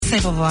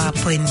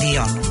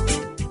97.1.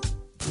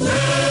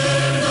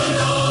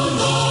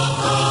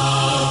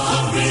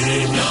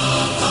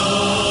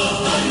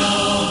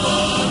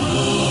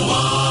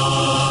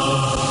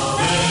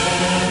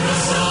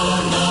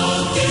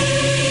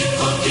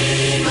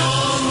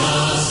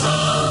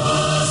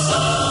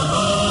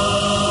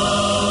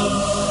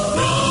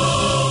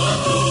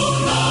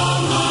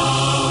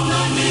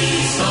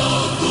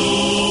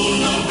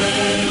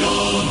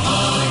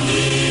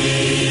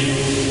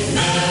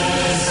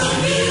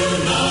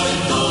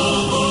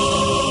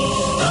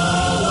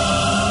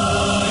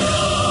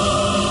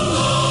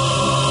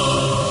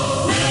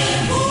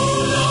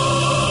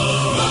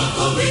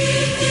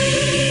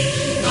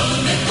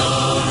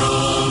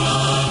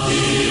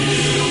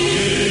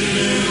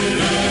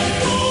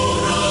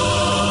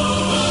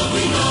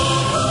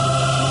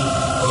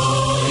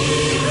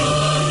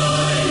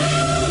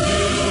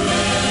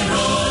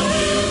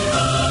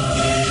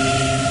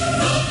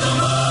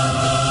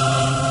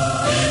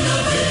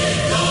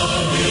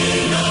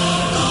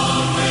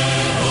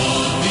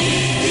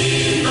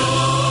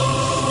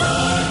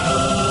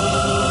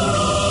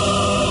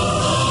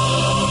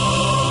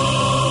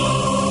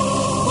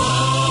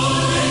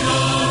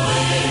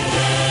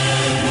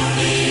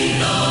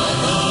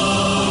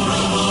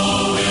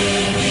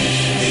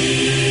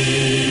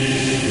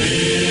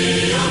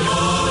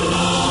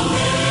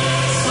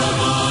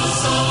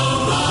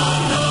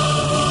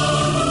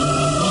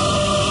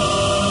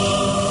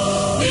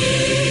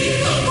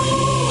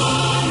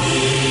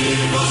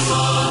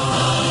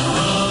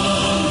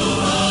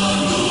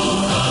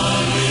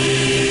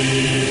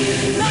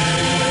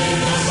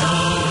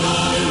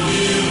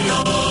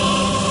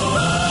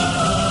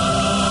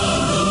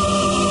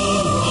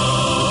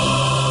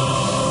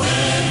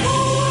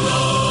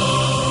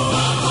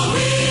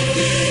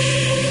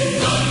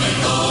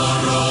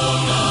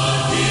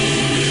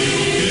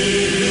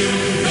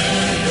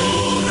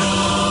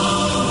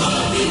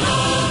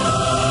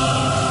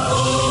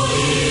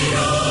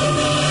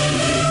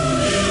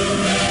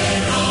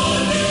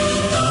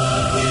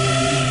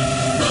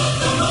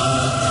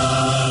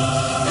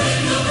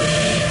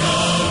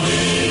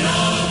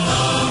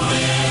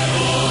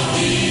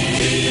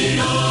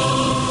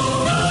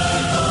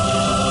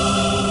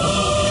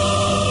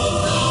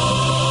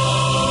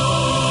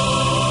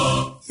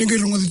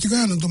 Ningirunga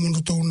ndo mundo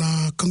to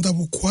na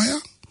kandabu kwaya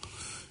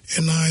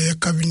ena ya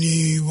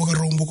kabini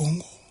wagarombo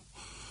kongo.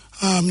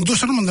 Ndo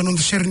sana mandano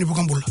ndo share ni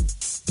bukambula.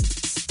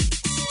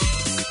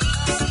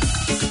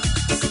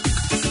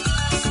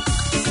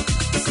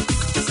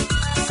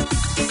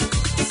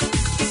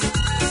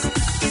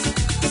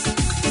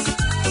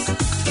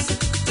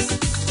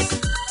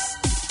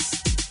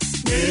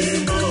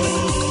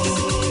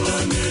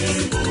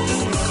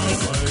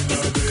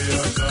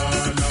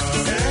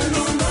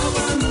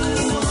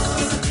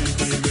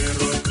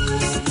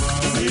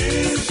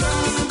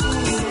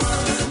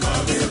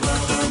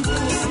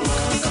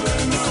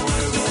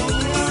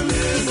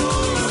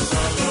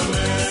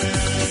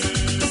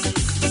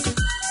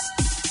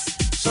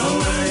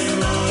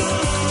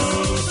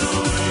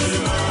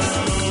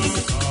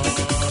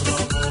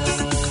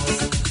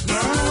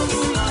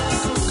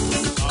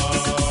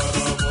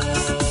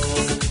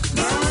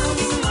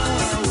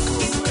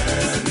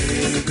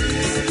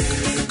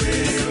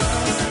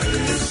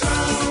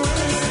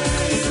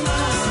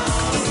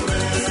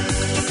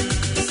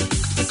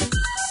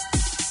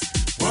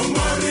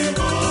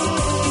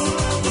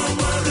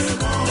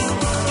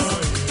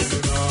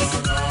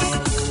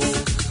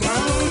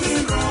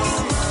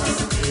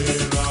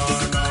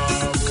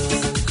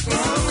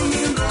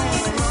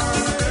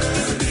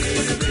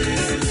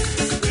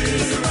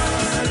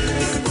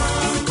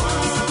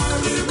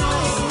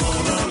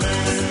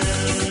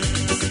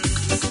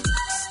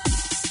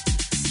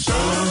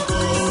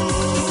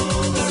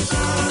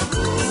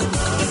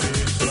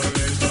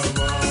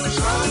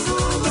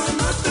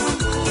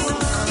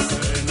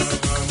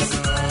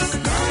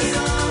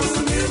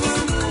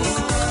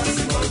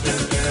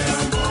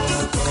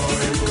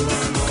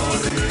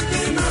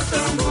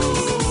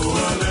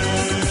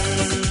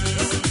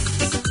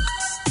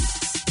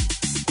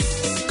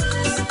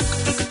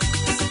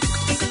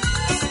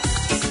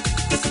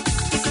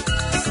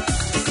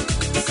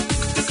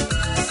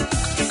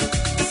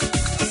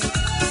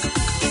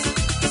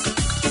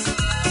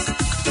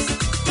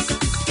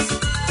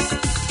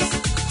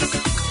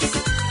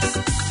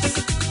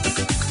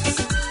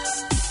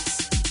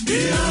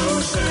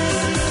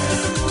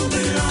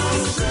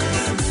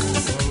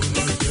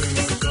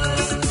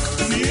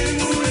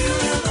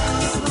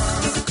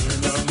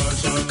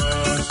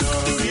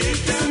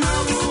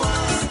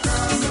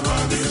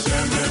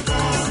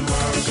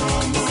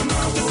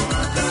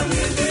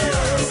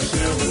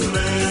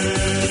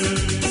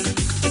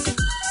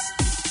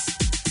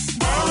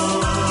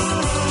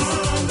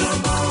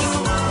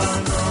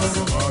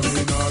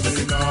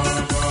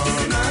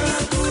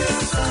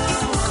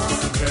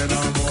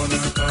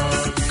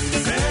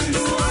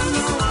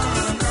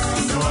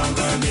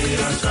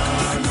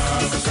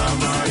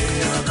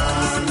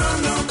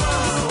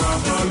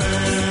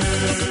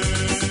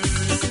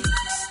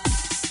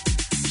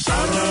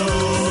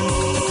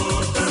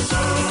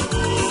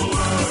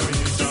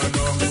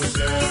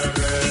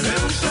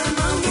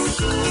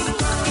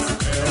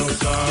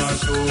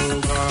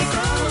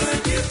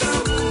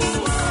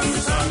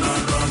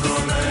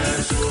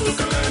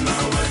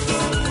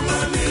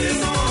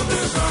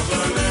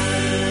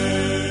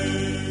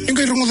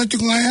 rongo tati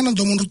ngaya na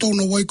Domo Ratu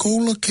na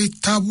waikoula ke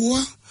tabua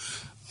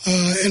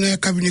ena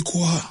kabini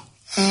kua.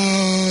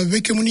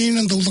 Veke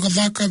munina ndau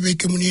thakavaka,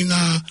 veke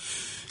munina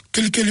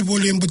kelikeli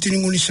boli e mbutini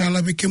ngoni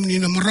sala, veke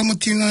munina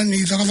maramatina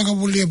ni thakavaka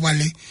boli e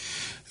vale.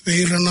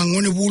 Veira na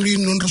ngone boli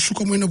non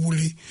rasuka moina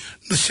boli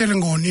na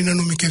serengo ni na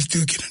nomi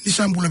keltiukina. Ni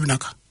sambula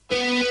binaka.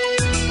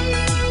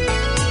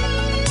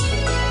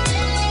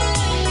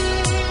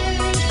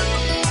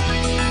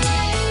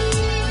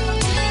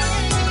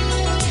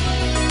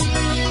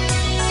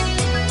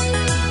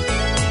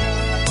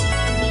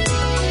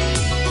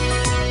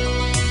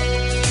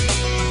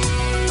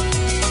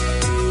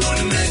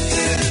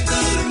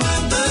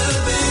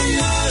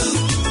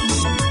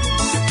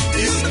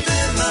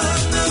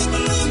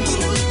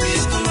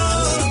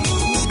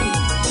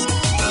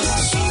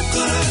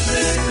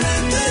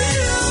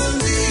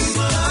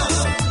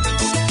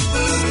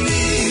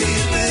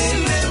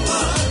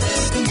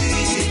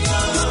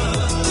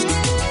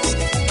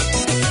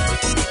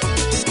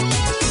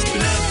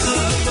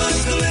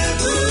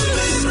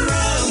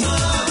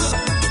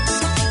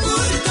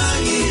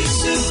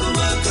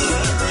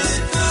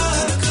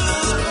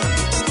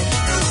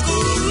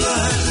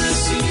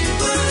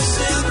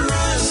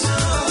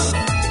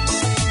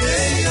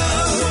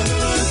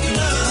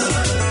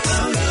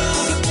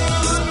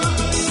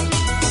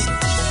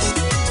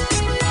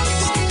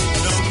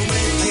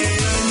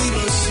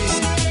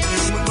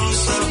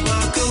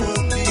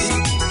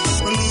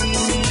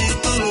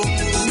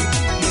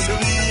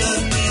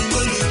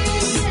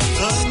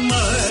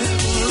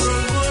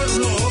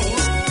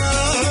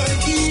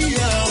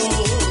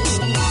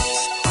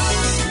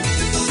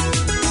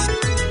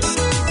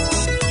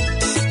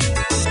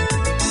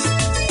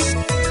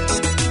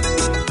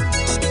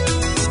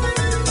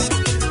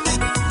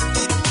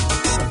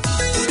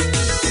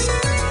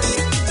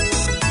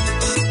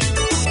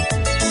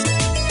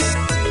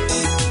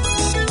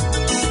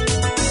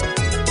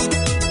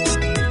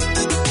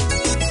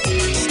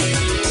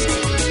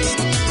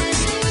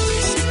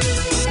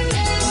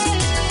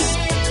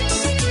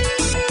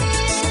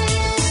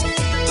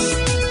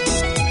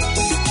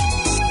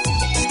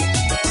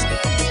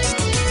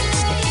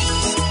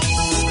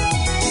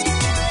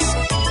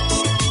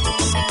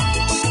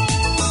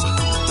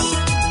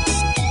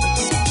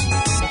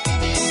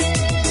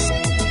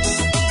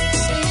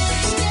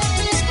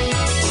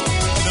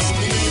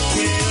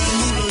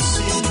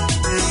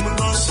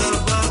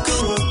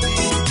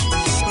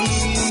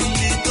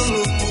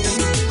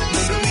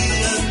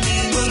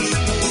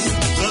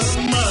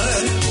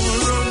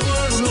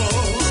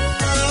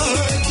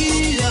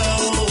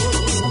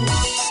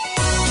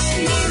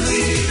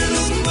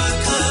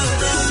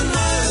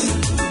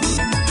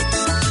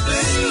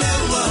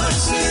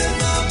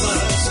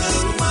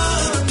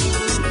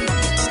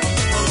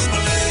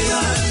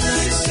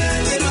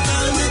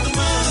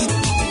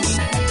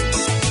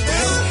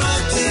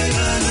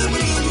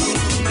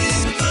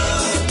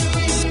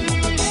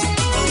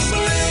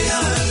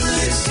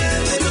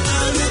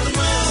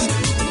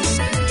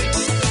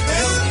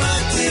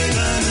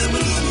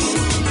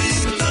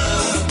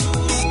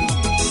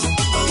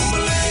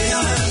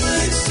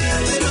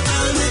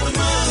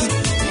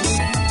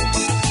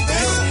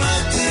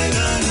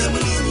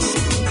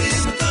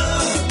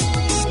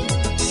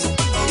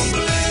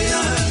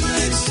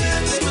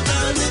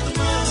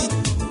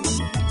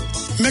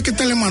 Meke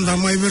telemanda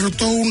mai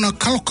verotou na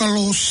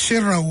kalokalo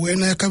serau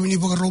ena kabini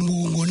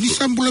bagaromu ngo ni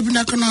sambula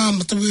binaka na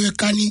matabe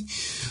kani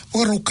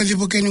oro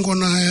kalibo keni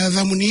ngona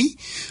dhamuni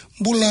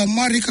bula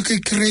mari ka ke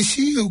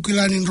kresi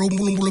ukilani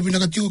rombulu bula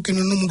binaka tio kena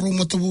no ro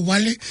matabu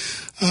vale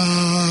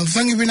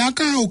vangi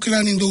binaka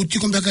ukilani ndo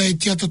utiko mbaka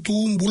tiata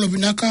tu bula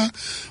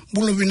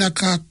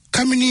binaka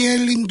kamini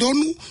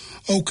elindonu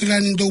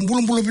ukilani ndo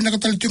bula binaka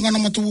talitinga na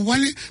matabu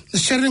vale na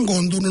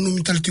serengo ndo no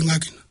mitalitinga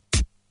kina.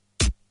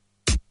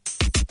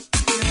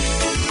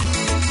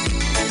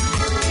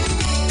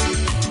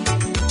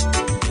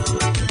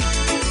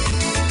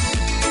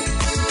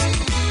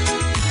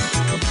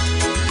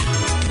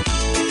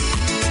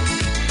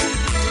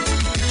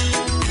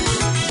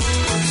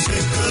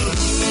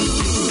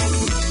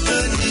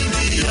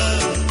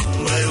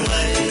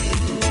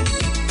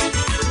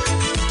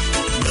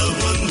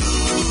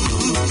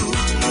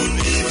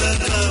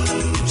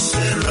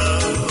 Será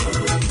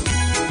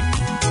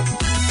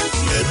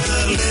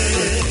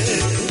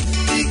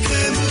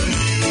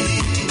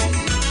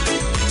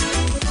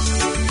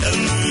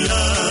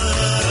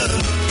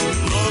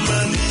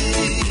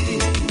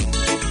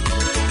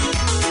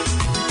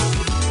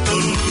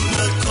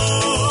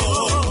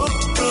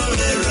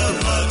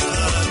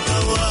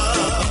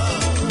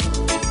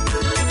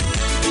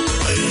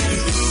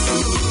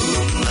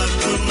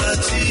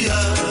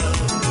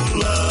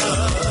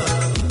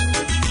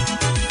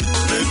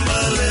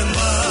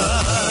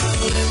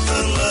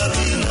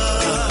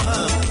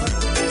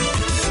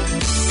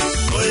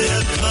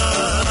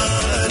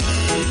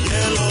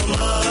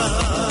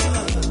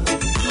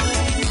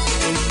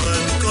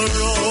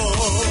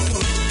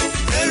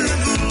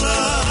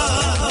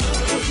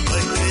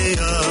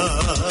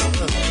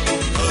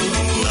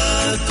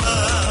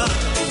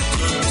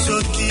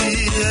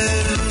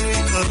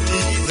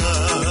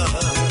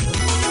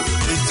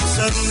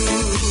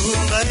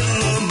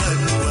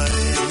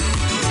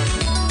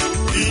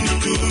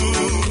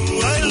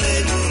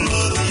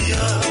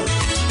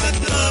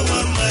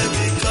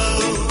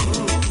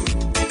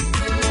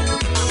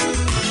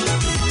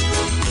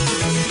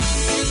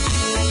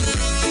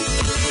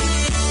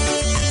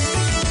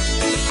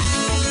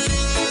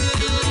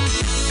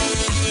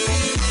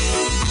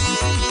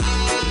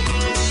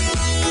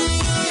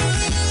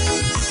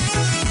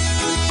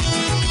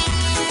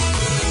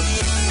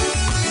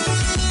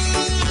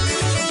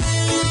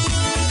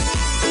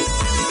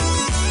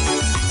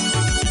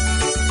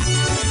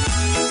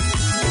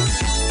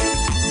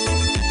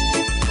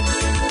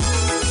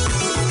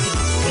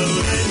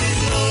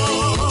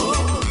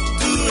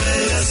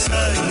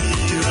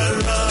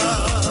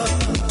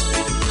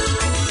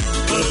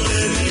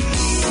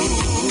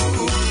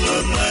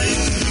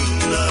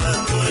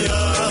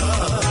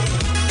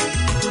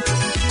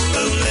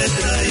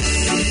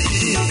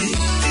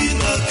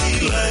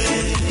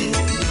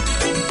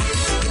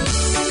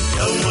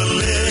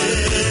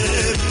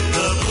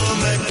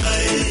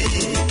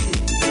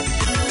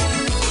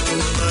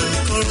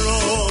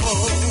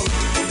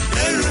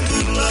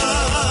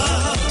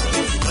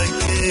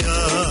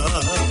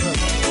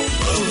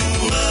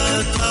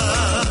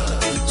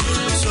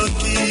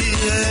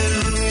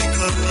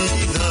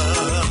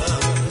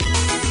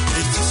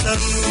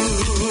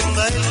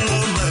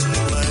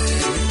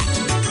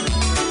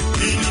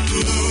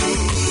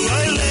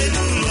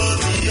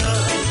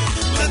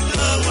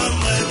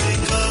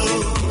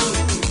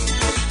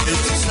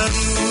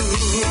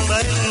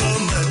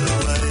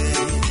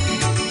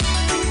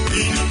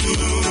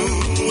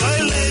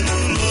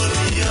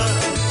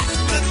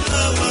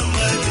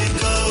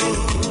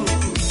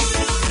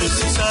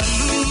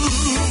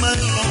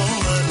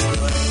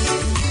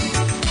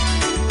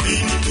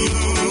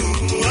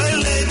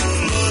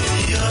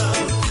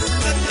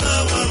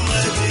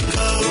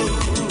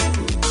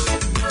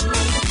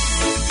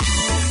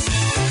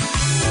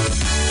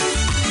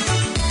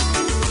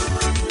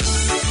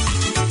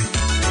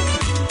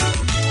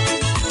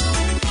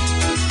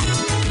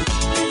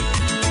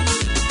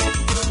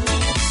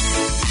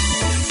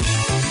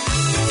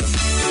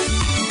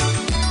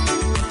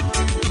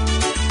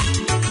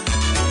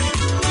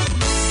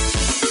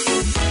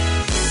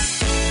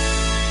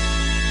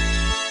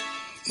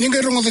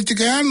Ninga rongo te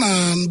tika na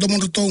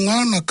Domo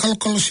Rutonga na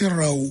kalokalo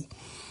sirau.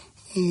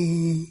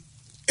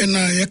 Ena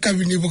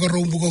yakavini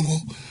bakarau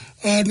bukongo.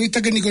 Nui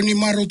taka niko ni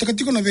maro taka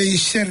tiko na vei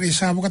sere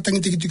sa bakatangi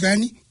tiki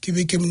tikani ki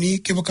vei kemuni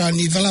ke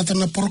bakani dalata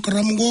na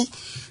porokaramungo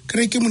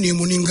kere kemuni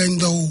muni ngai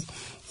ndau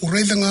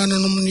ureitha ngana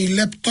no muni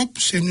laptop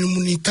se ni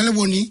muni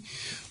telefoni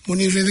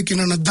muni reitha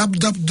kina na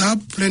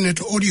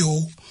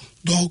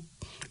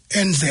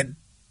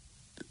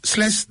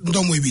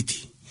www.planetaudio.nz/Domo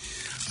Viti.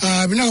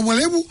 Binaka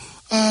walebu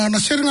na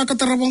sere nga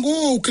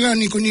katarabango ukila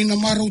niko ni na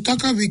maro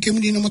utaka vei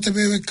kemuni na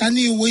matabewe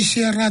kani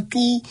weisia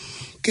ratu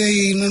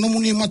ke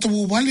nanomuni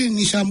matabu bali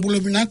ni sambula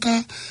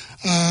binaka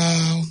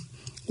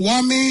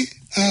wame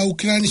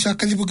ukilani sa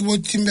kadibu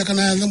kiboti timbe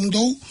kana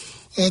ndamundou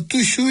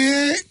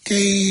tushue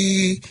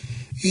ke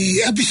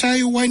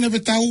abisai waina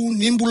betau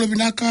nimbula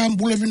binaka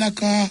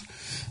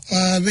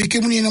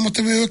vekemuni na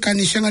matabe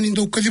kani senga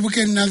nindo kadibu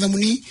ke na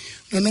ndamuni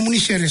nanomuni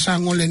sere sa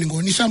ngole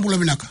ningo ni sambula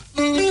binaka.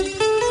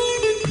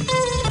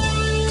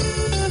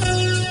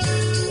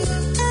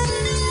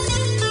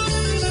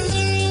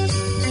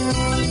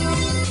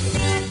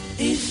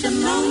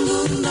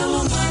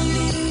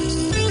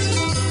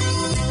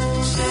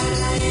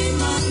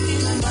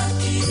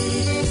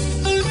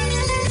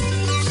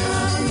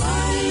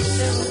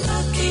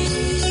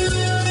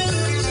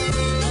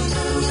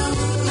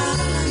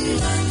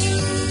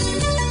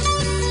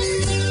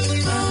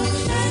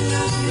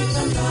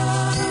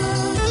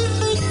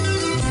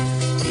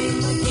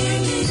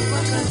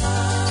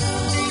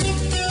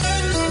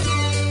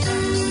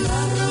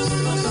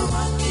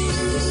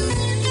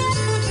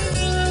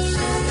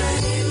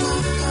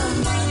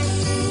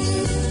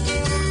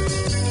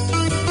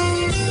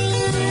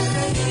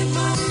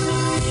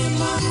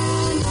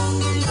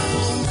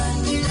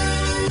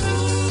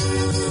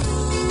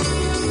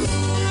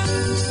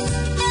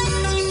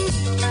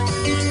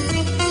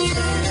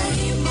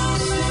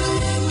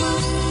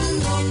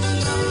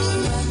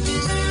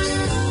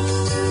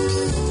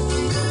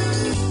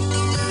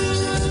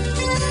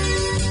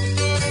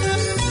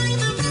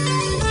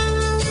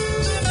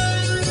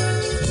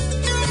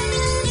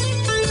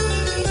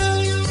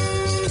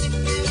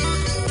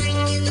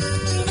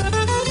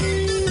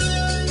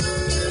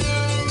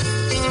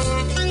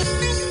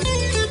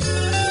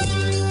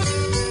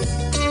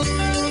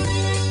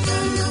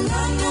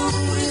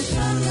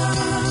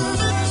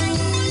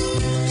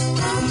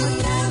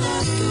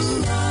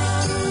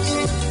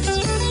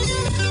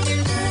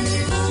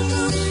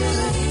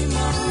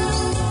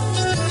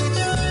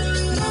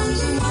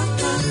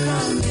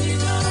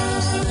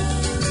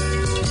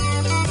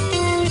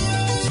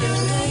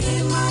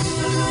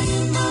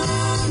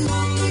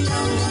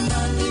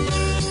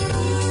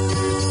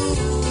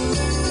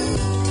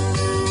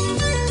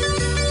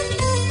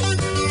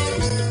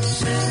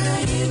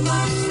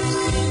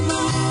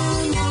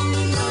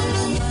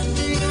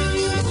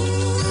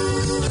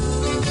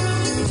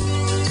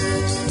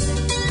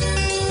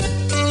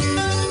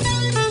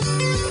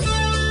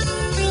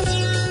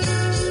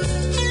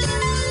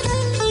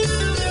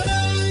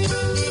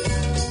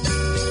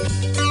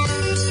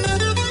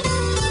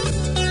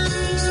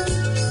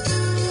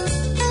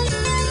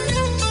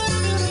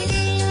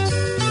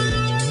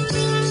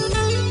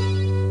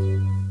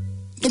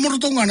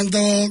 Tonga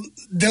do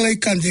delay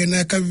kande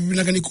na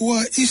kabinaka ni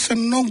kuwa isa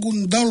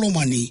nongun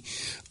dalomani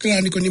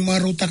kila niko ni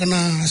maru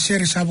takana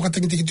sere sabu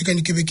kata ngiti kitu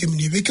kani kebe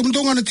kemni beke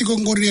mtonga na tiko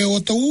ngori ya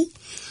watau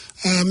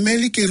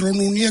meli ke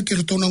ronunia ke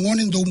rotona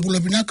ngoni ndo mbula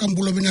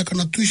binaka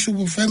na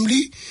tuisubu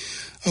family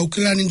au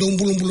kila ni ndo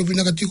mbula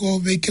binaka tiko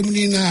beke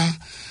mni na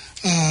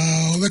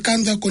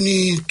wekanda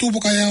koni tubo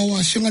kaya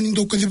wa singa ni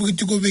ndo kadibu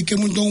kitiko beke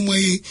mndo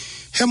mai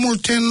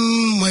Hamilton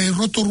mai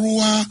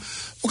Rotorua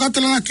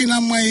wakatala na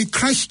kina mai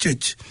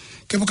Christchurch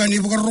ke bakani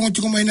bukarongo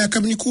tiko mai na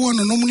kabini kuwa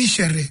no nomuni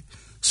shere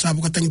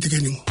sabu katangi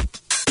tekeningo.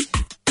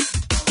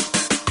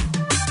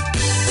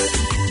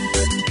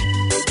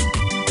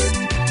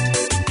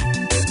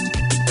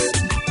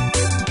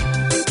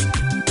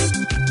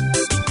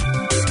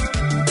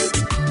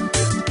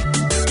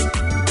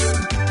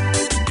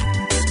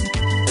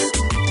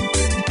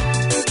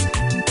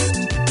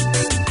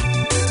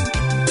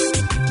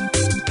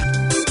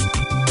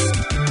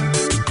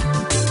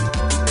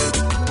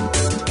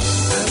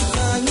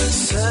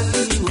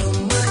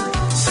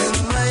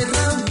 Semai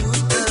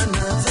rambutan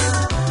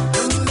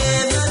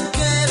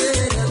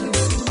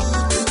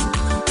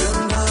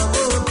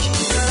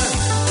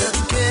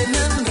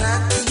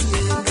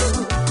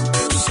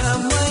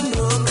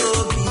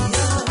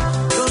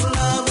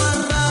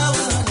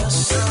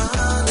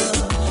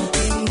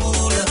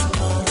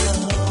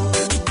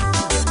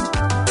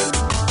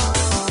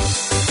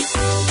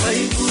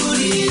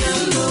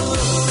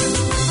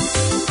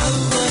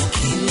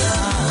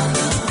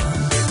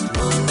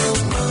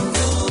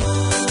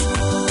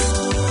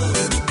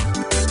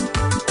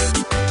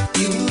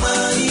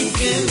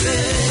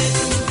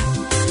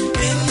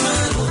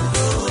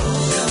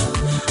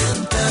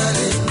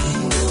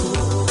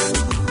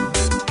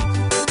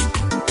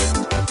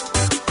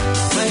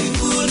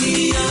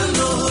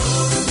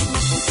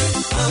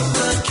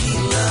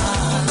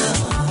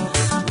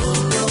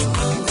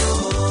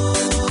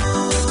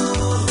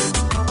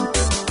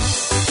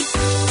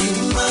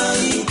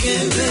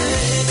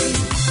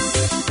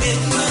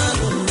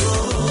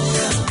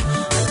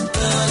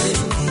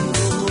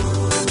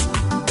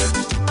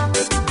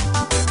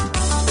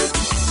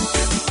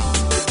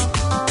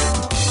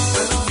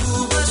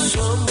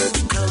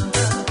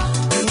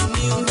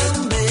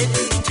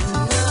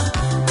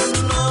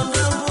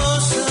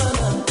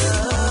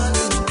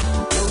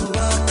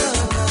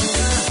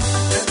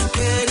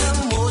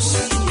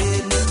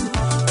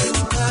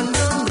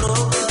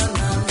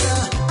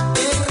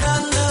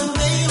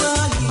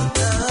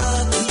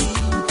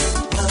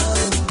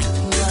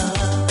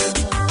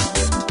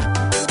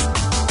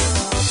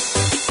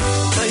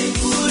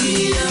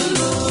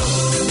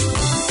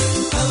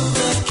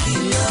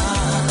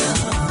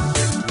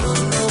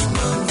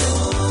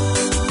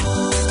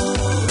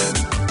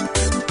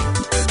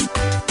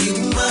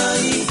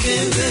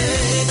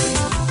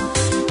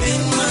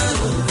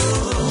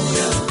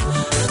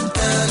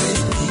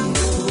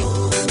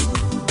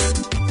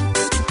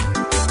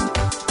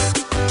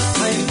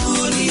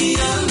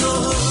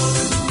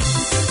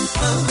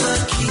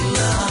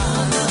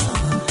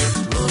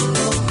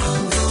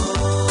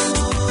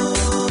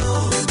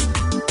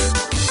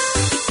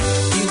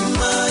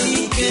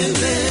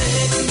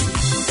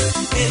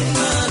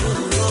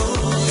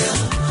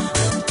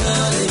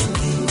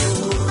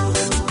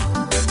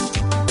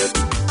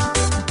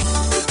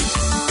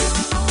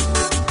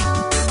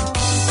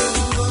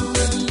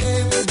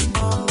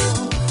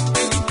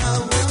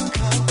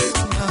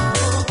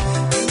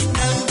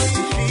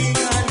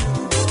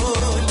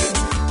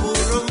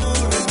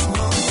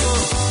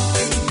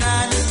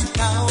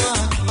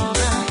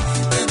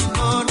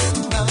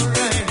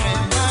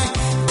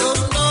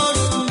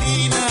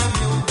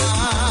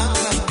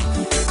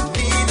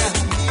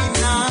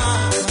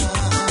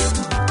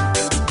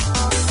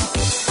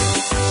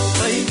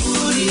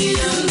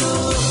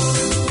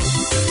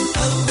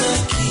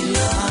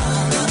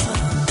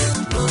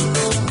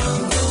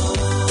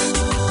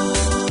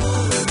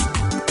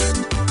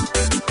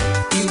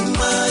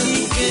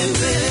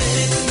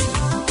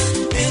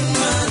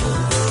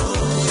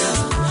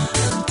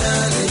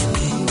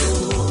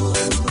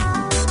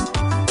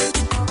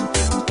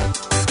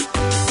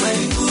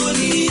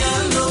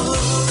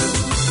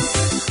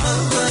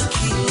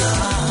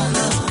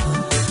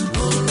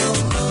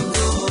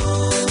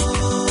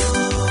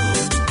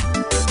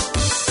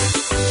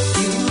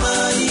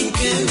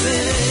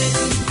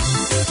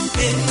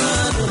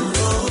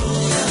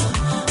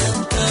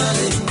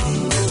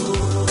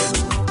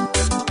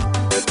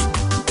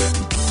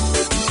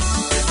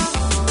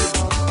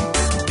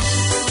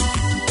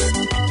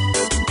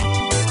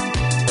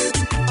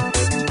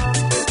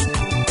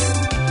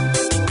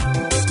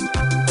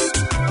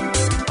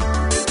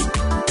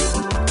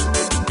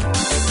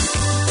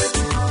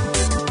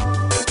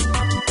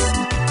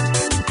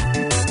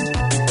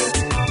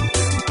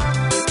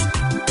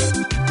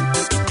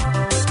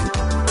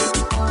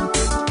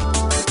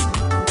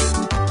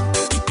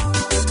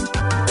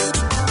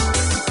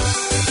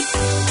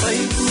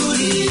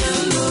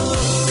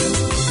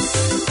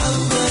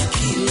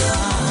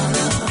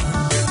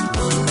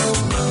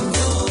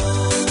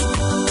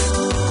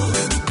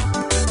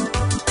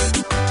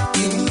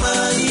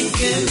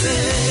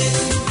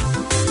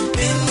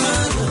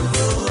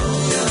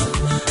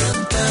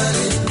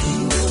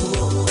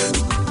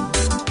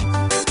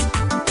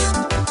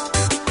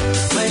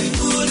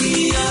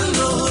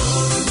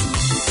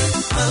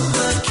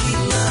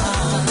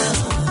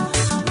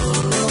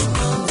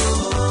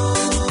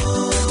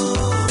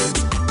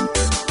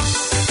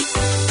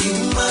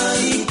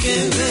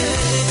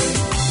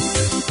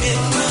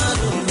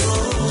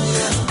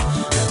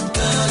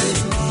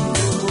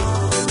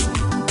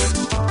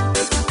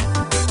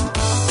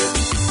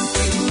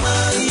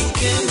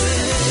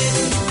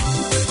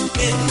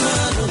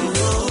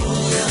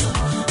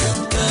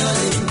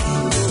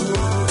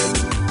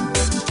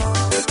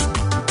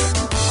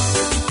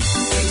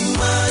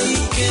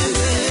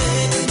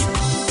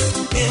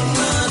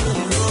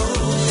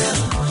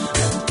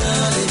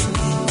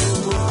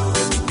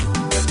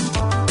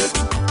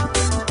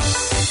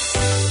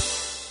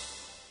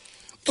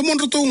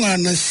Berutonga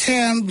na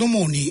Sean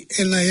Domoni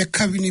ena ya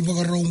kabini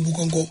bagarombu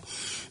kango.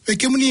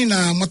 Vekemuni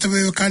na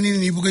matawe kani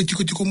ni bukai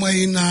tiko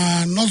mai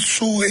na North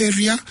Shore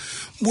area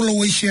bula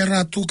waisi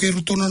Ratu ke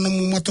rutona na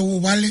matawo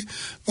vale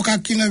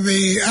wakakina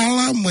ve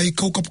ala mai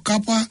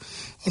kaukapakapa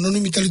ono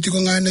mitali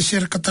tiko nga na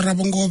share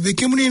katarabango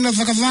vekemuni na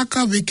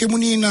zakazaka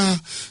vekemuni na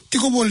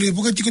tiko bole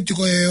bukai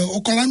tiko e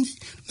Okalandi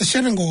na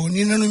share ngo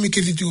ni nanu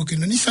mikeli tiko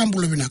kena ni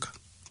sambula binaka.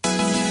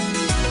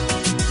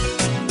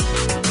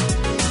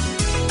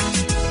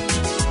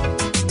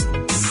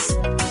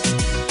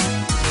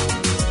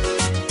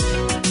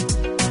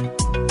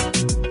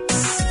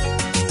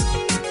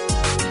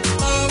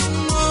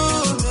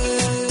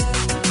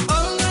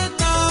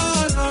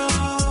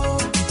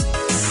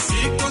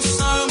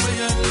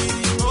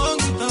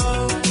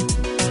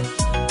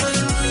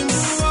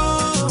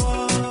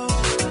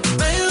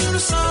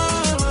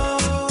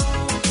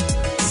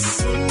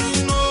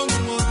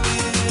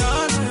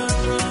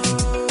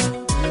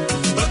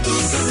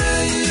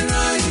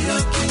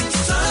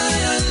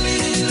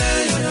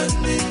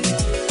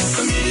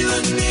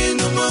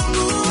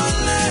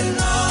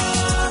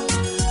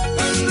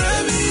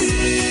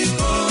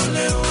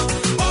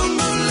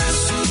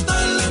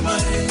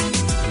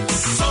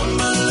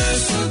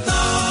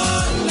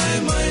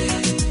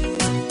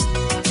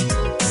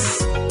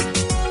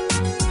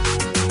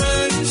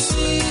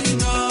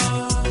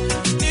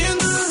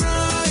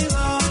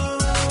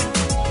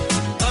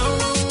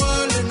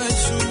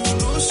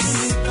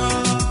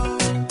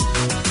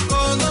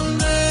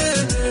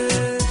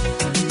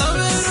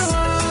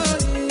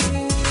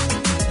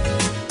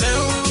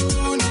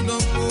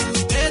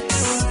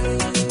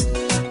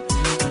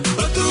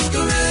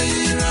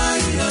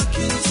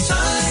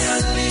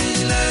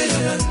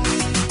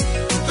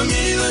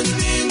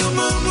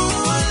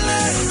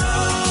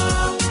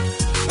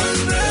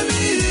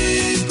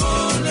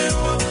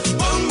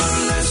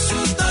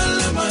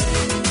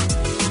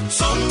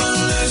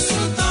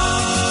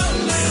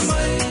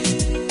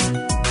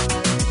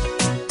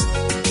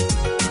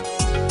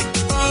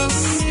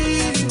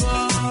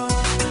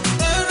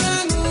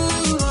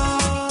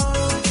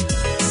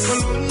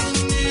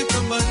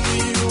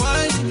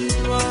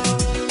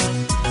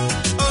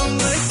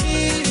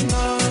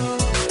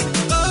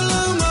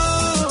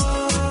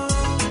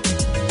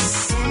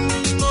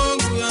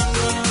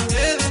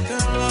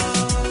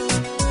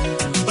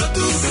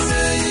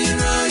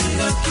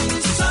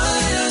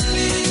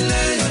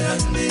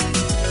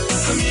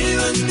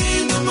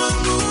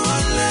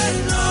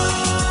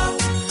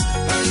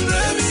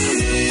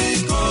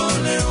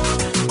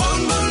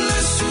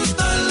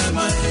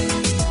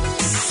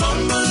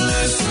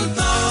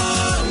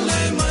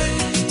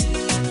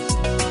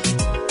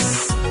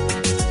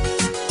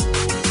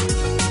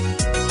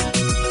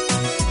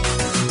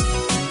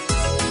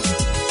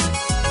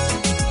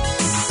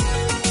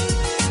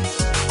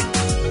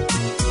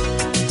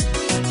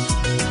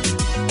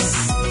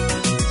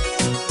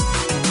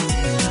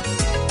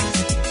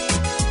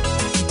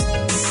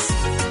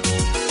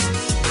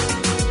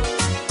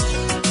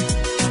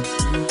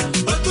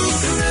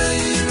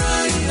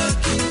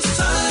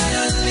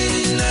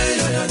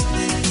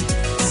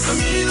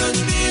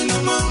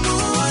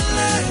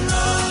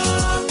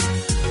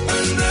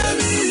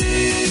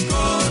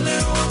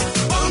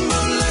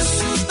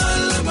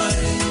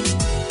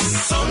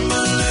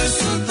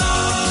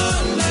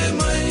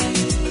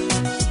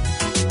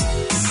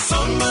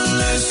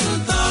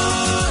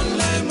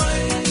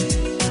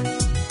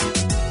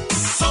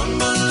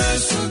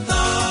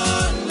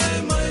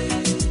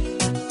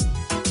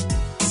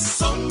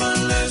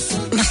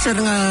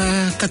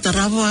 Seranga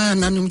katarawa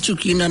na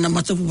nimchukina na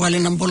matabuwale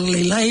na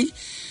mbolelai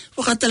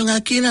wakatal nga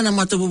kina na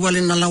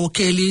matabuwale na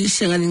lawakeli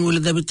senga ningule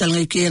dabital nga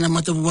ikia na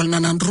matabuwale na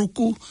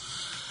nandruku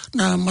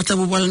na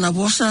matabuwale na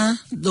bosa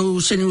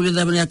do seningule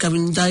dabi na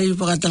kabindai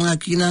wakatal nga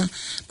kina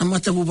na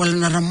matabuwale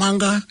na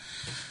ramanga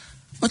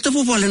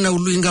matabuwale na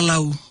uluinga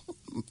lau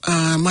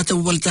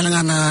matabuwale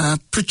talanga na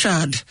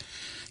Pritchard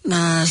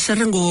na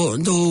serengo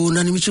do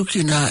na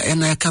nimchukina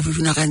ena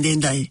kabina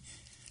kandendai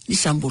ni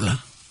sambula.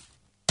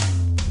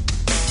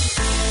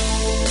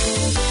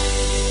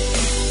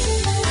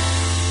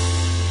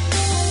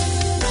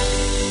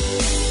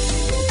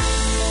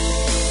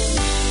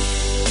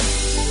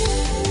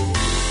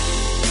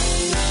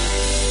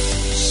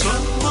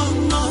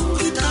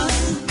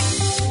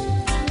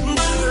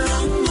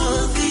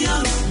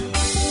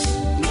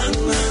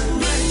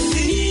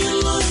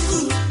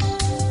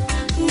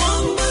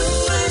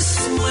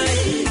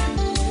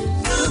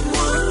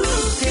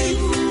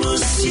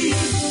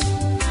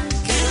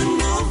 Can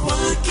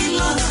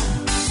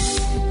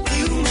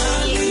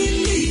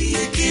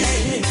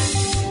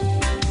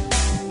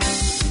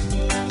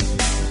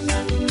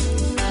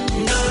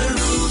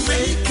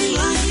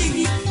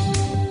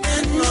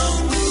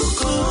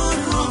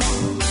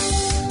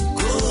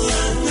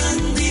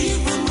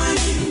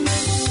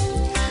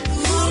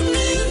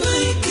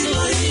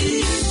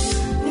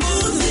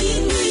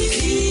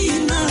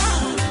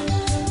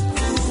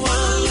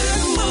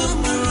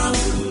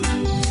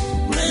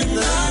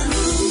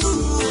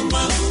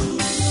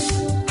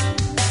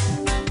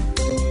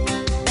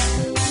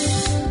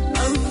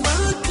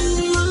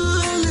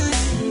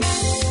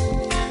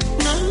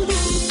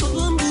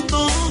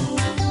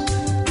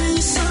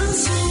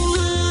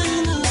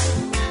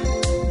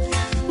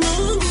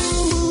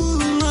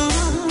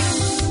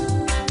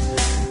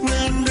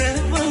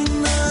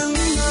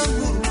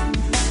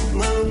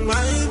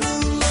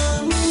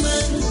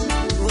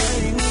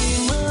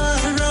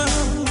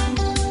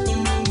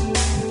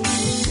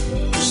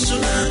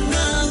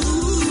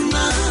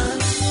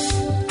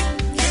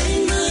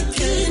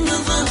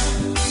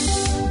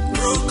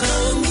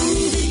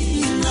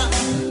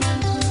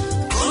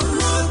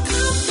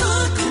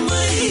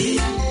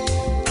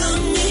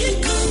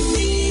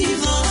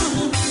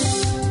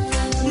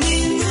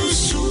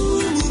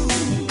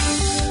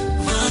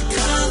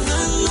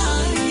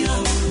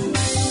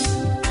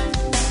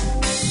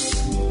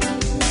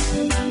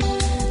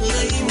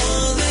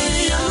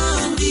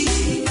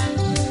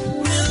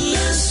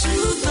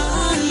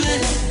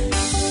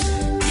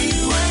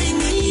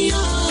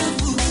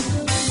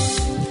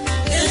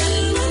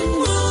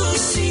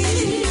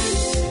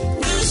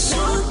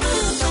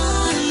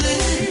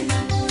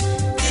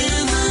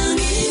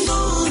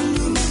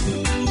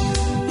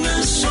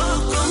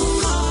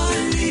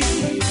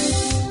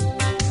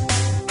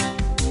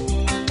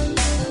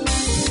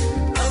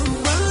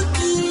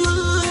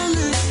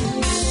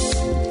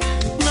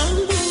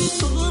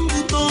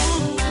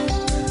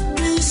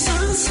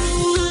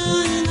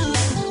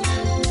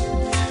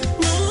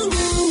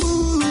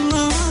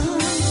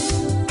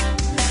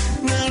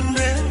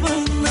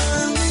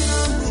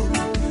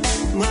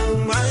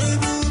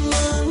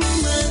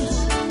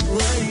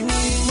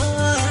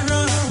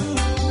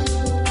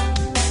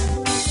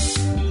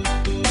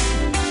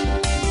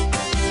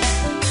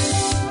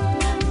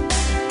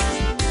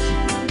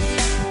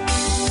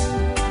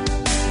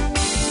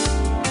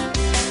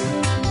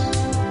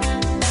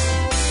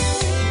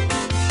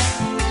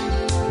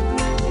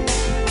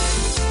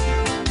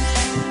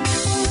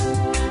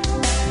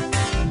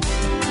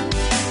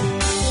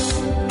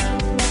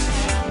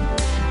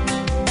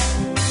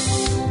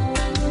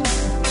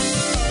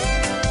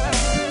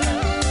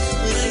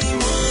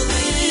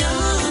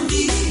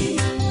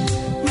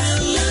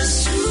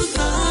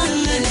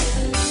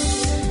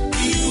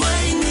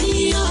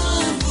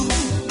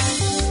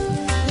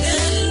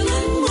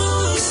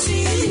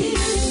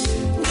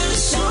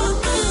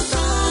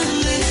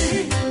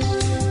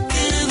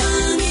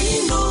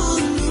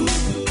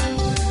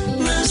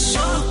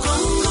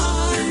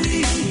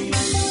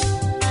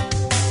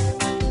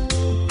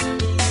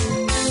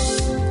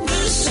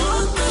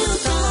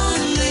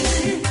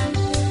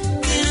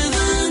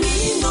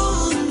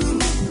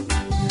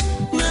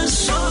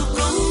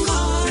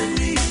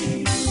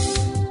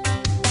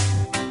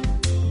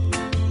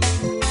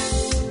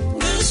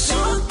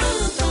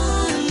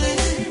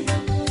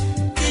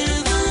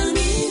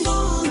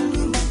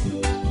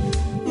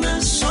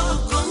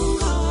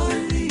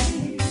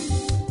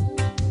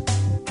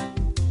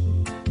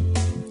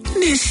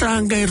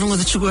sanga i runga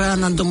tsuga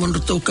na Domo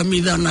to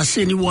kamida na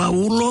seni wa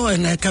ulo e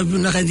na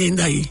kavuna ka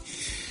dendai.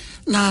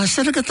 Na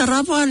serka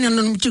tarapa ni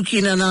anu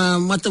mtukina na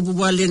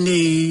matapubale ni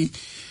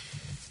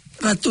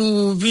Ratu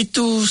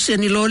Vitu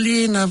seni loli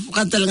na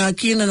katal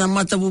ngakina na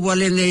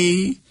matapubale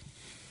ni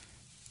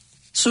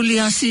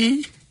Suliasi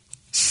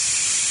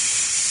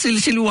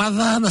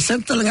silisiluada na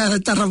sental nga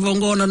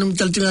tarabongo na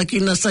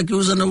numtaltingakina sa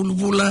kiusa na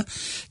ulubula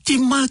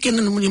tima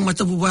kena numuni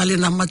matapubale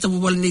na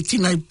matapubale ni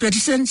Tinai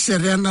Peterson,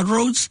 Serena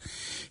Rhodes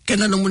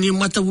kena numuni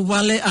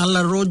matapubale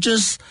Ala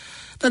Rogers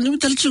na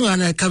numtaltinga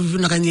na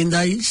kavivuna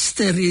kanyindai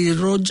Steri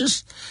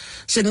Rogers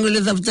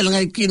senungile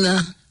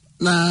taptalangakina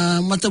na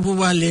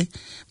matapubale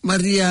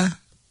Maria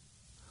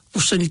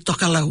Pusani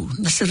Tokalau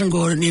na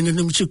serengora ni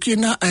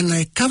numchukina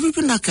ana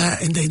kavivuna ka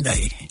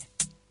endai.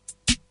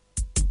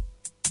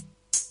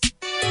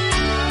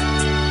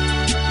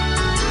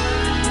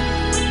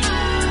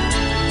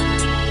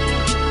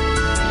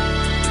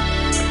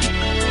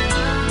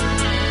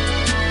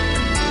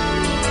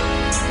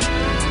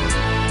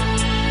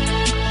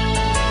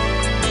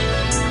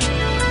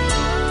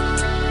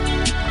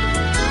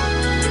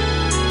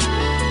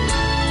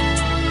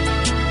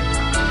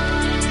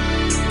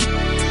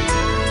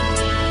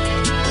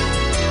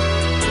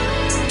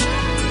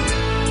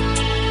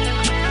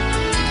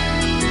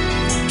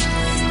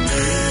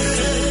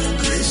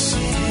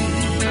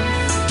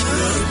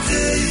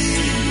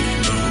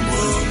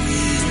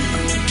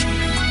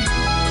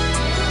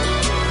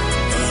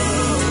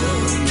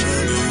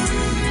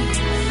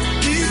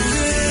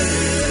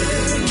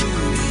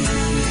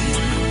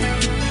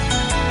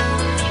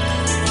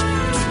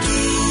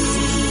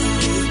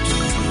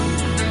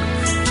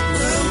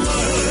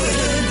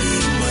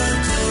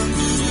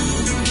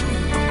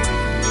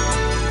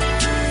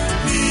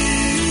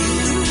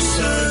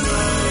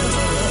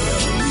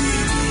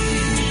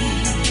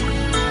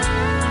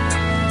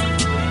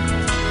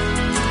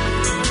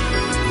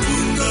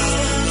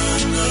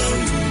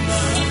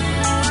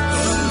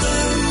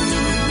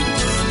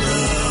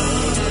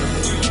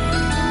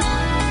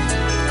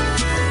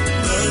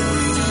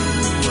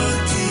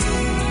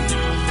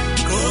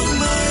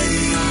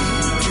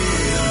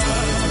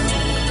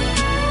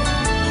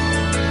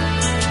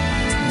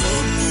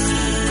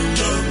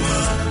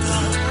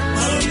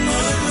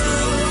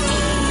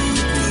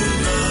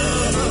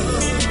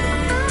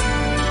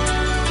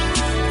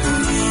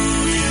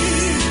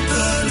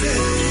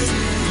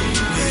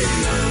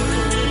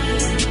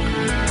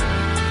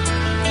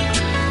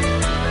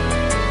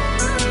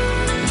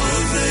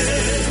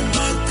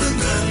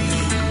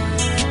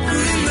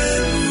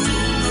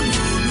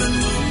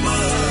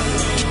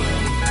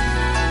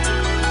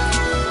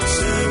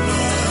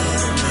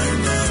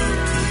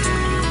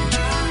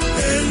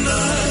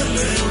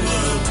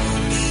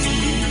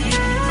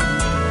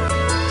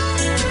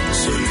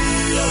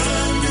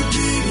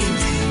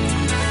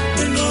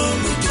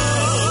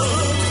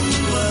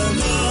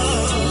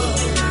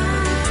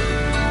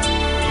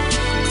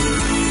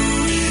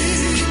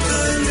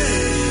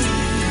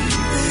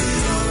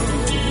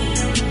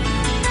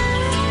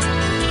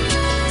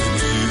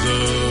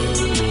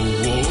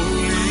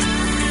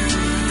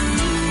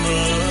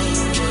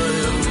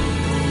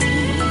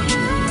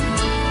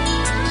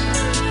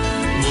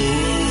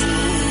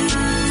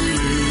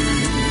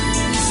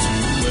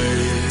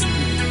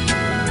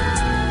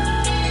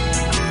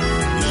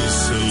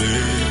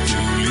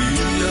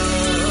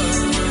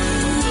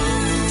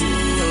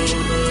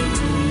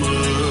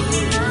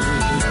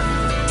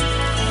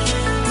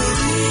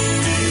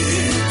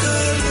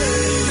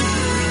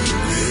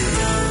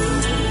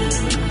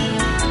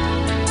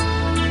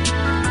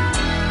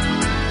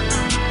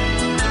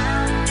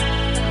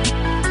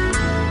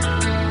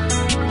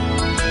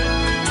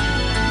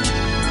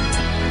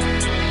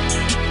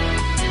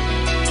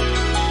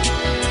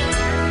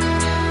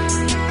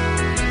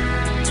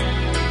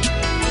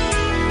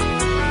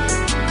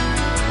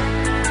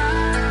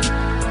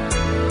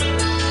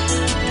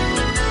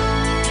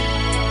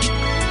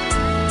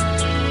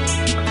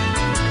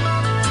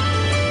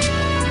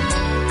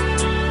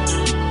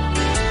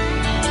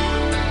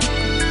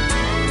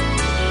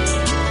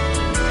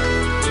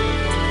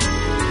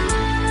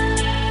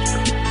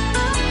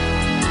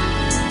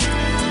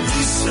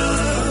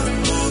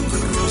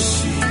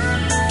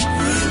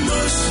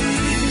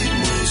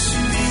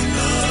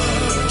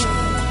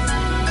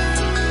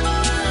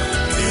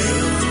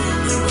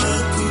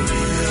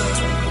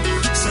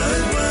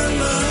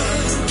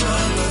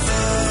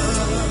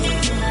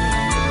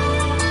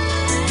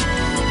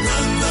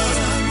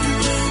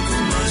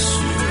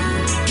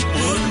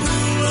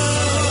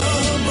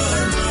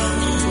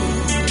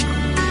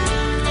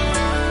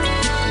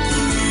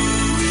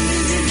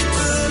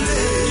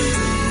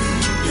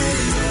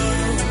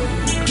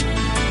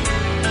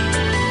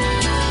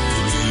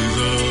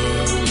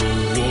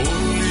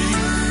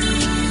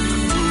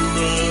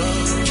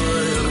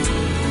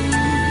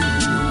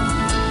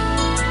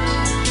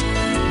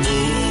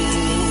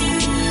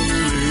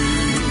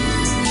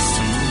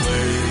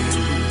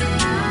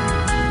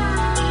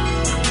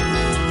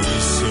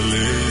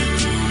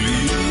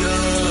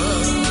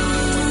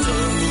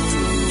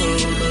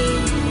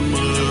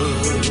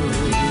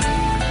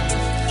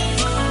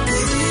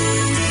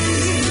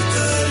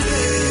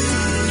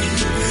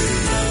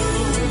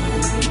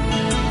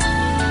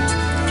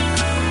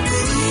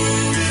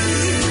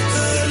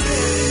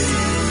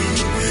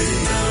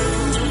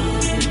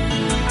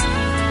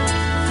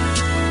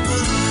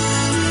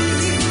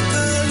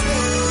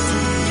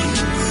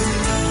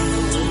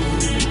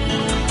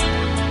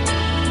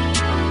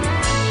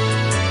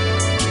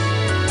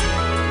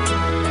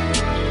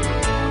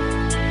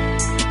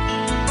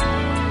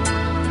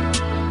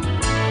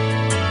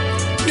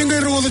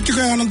 Pero o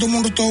tika ana do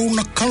mundo tau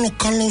na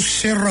kalo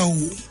serau.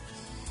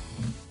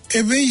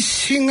 E vei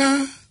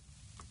singa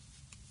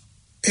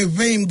e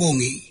vei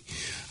mbongi.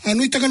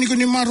 Anu itaka niko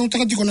ni maru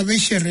taka tiko na vei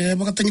sere.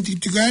 Baka tangi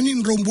tikani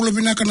nro mbula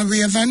binaka na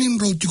vei athani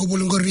nro tiko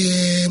bolingori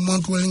e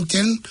Mount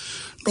Wellington.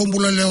 Nro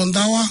mbula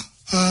leondawa.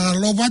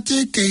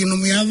 Lobate ke ino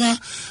miada.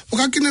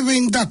 Baka kina vei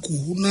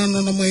ndaku. Na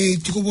mai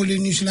tiko boli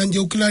New Zealand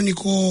jau kila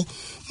niko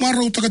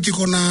maru taka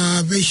tiko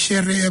na vei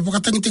sere. Baka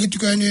tangi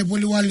tikani e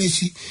boli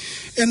walesi.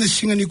 Ena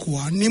singa ni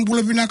kua.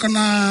 Nimbula binaka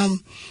na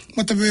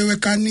matabewe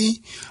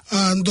kani.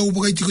 Ndou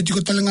bagai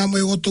tiko talenga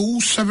mai otou.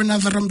 Sabena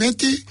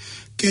dharambete.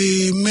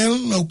 Ke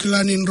Mel, au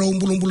kilani nrau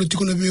mbulu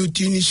tiko na veo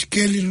tini.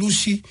 Sikeli,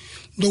 Lucy,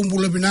 ndou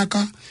mbula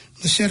binaka.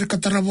 Na sere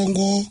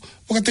katarabongo.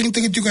 Waka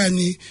tangi tiko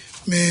yani.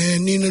 Me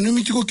nina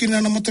numi tiko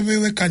kina na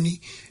matabewe kani.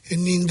 E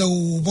ni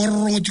ndau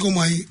bororongo tiko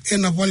mai.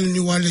 Ena pali ni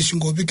wale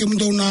singo. Bike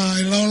mndau na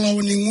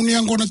ilao ni nguni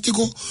ango na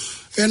tiko.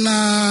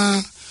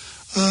 Ena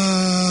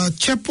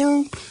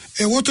chapel.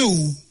 E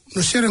wotou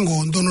no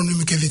serengo ndono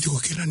numi kele tiko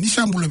kina.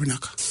 Nisa mbula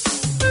binaka.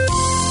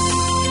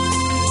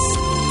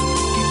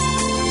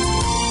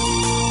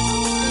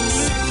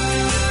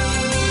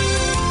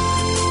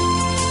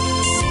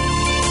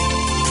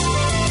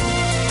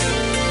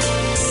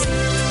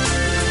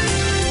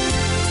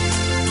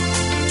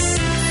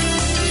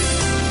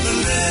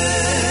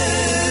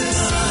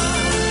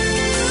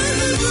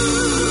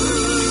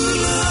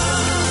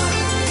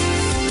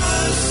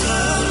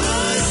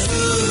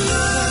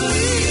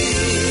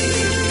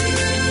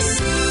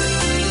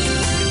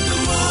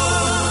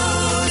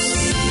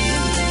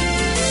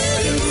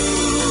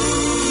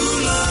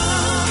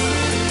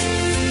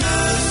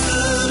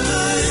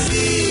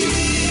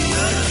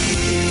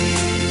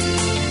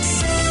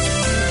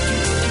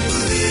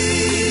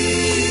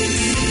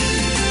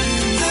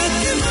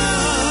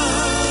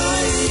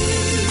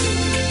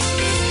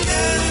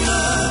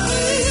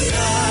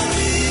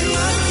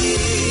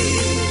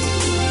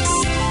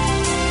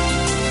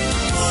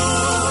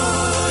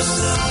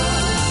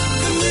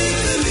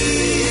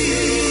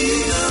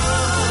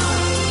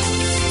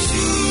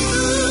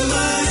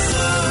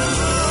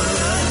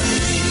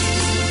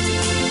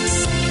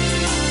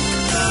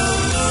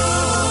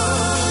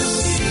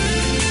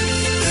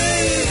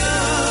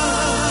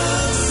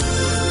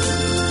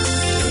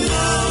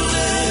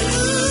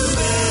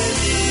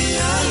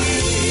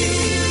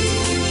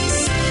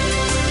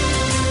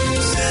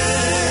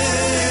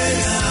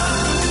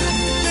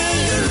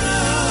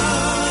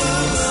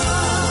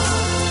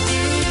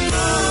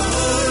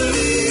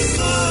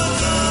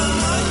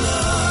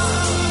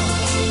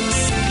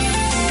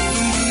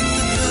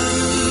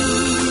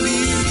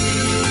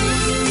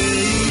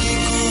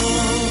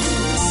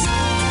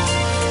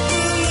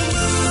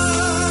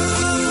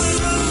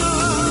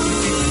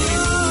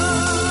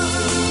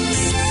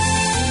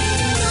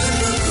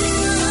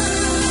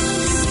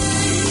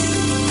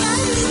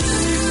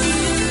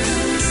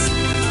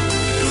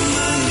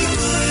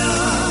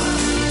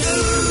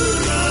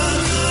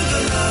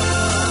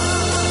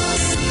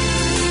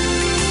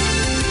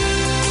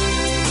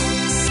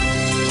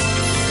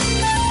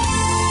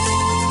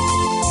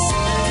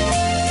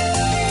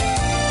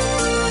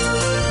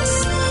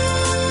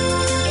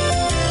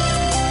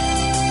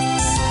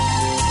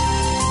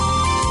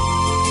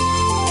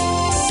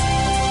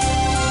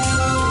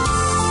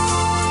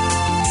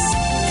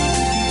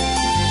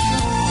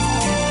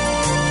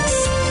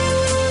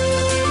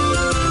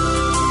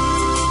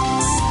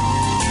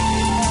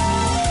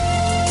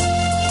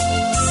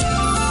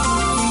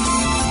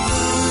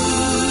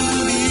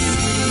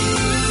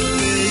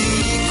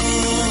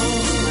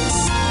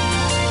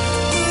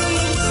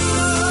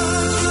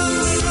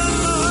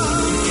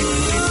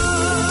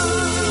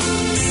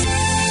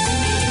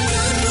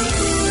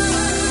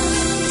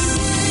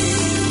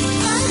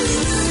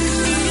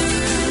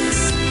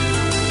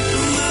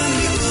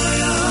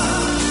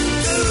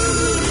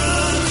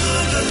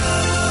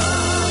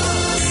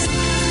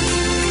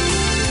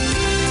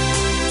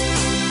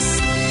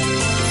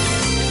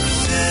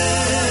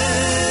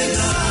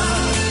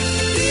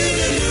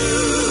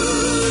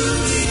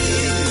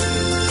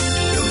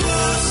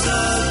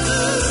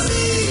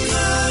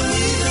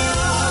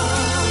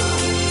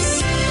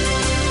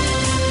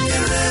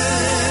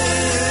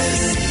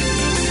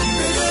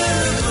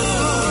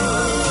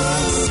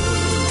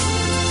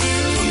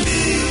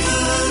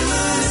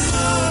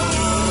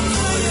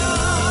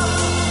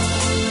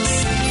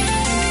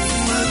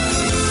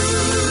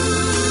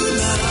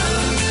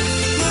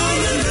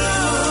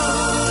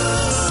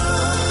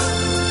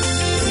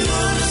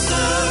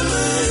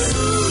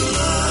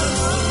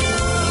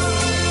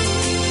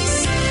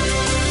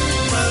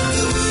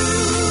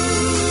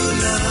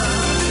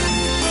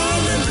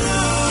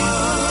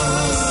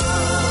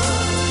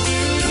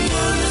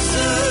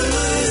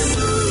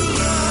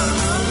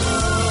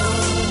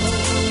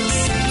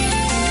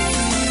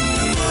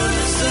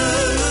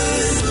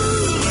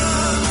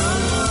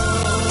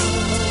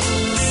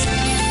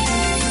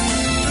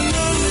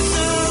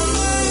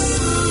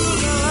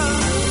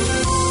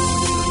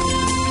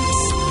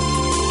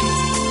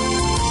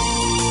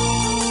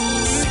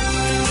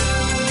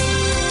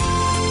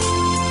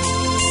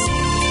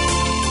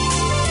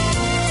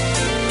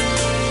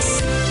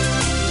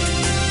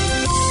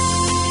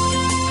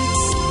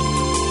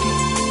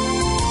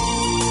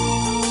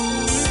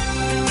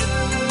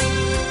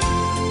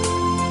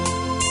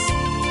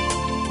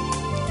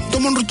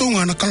 Tomon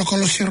rutunga na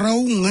kalakalo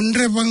sirau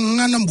ngandre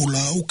bangana bula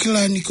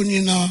ukila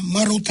nikoni na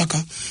marutaka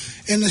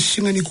ena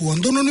singani kuan.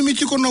 Dono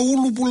nimitiko na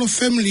ulu pula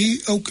family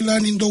ukila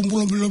ni ndo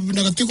bula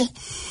binaka tiko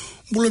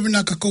bula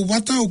binaka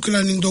kaubata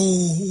ukila ni ndo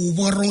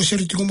ubarong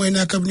seritiko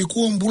maina kabini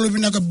kuan bula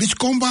binaka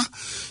biskomba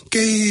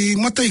ke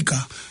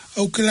mataika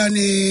ukila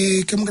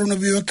ni kemro na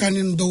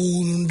biwakani ndo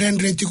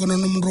ndendre tiko na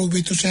numro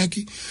beto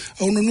saki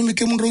au no numi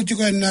kemro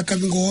tiko ena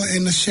kabingo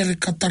ena seri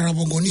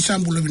katarabongo ni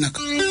sambula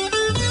binaka.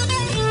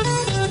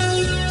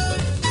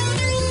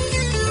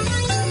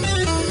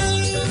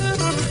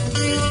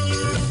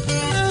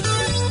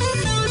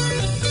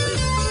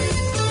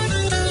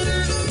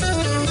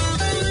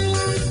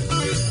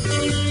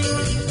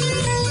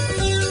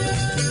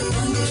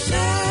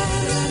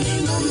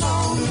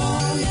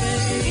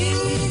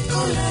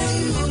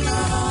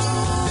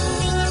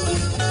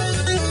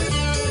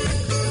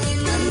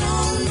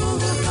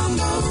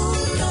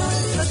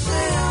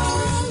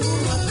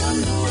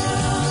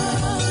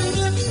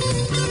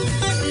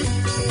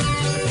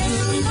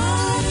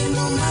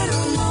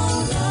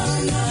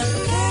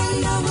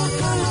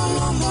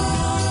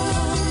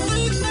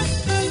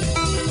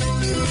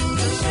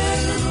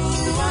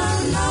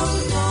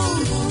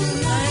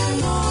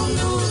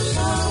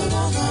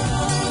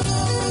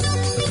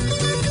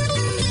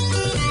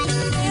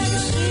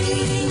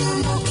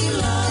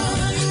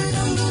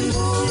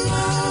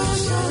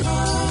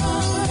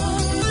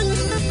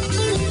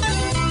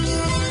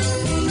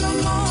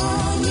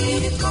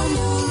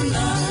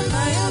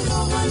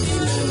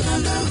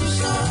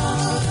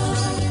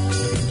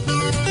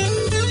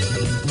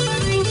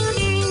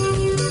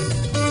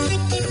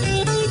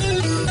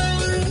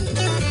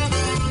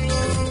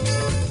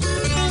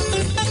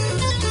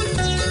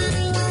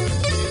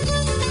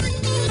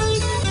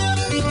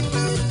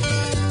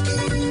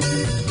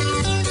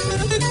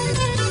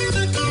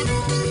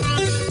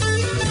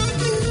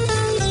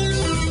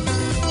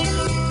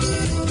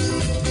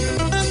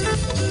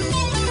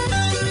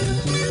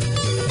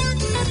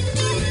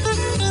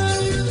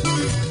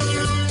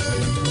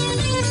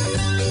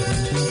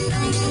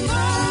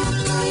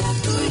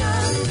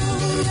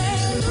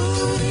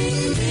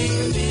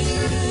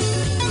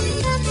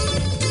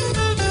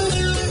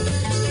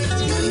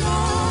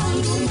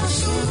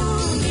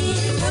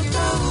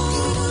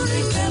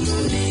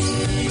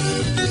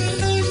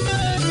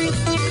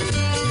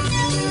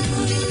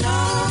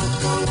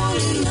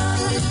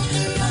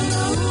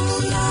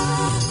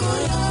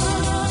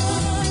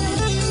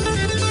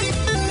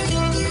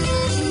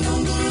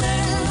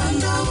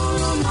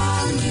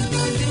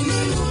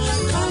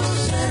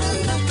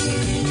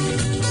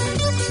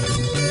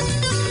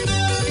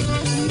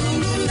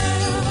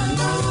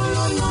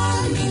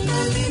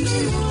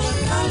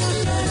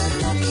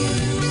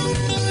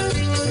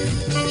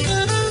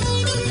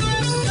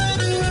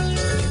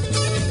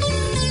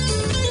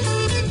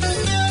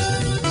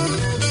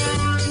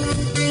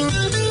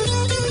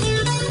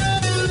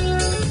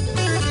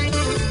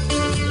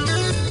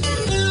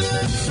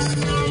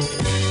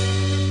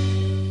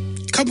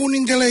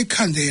 Kabunindela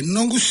ikande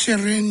nongu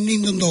sere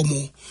nindo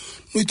Domo.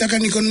 Nui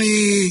takani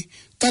koni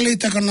tale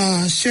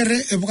takana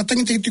sere e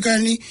wakatangi te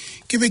tukani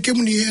kibe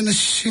kemuni ena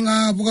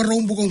singa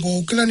bukarau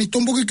bukongo kilani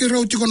tomboki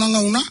kirau tiko na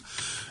ngauna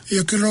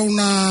ya kirau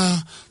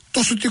na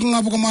tosu tiko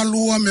nga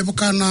bukamalua me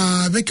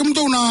bakana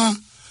bekemuto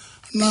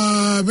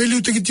na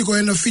value tiki tiko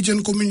ena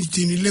Fijian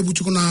community ni lebu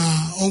tiko na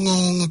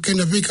onga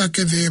kena veka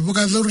keve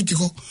bakadori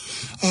tiko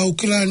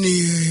ukilani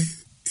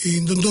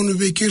indondonu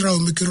be kirau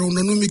me kirau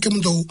na numi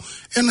kemuto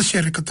ena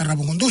sere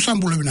katarabongo ndo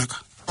sambula binaka.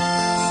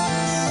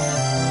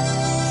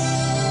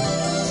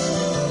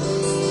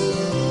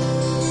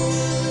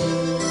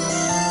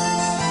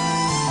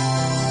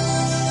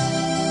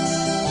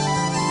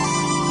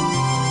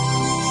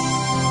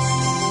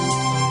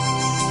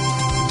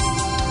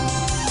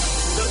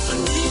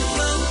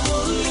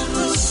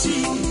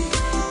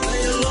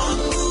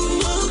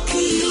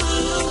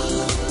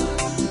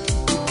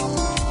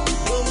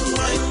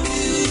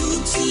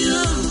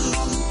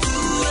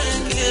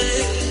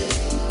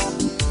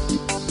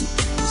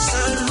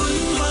 Sa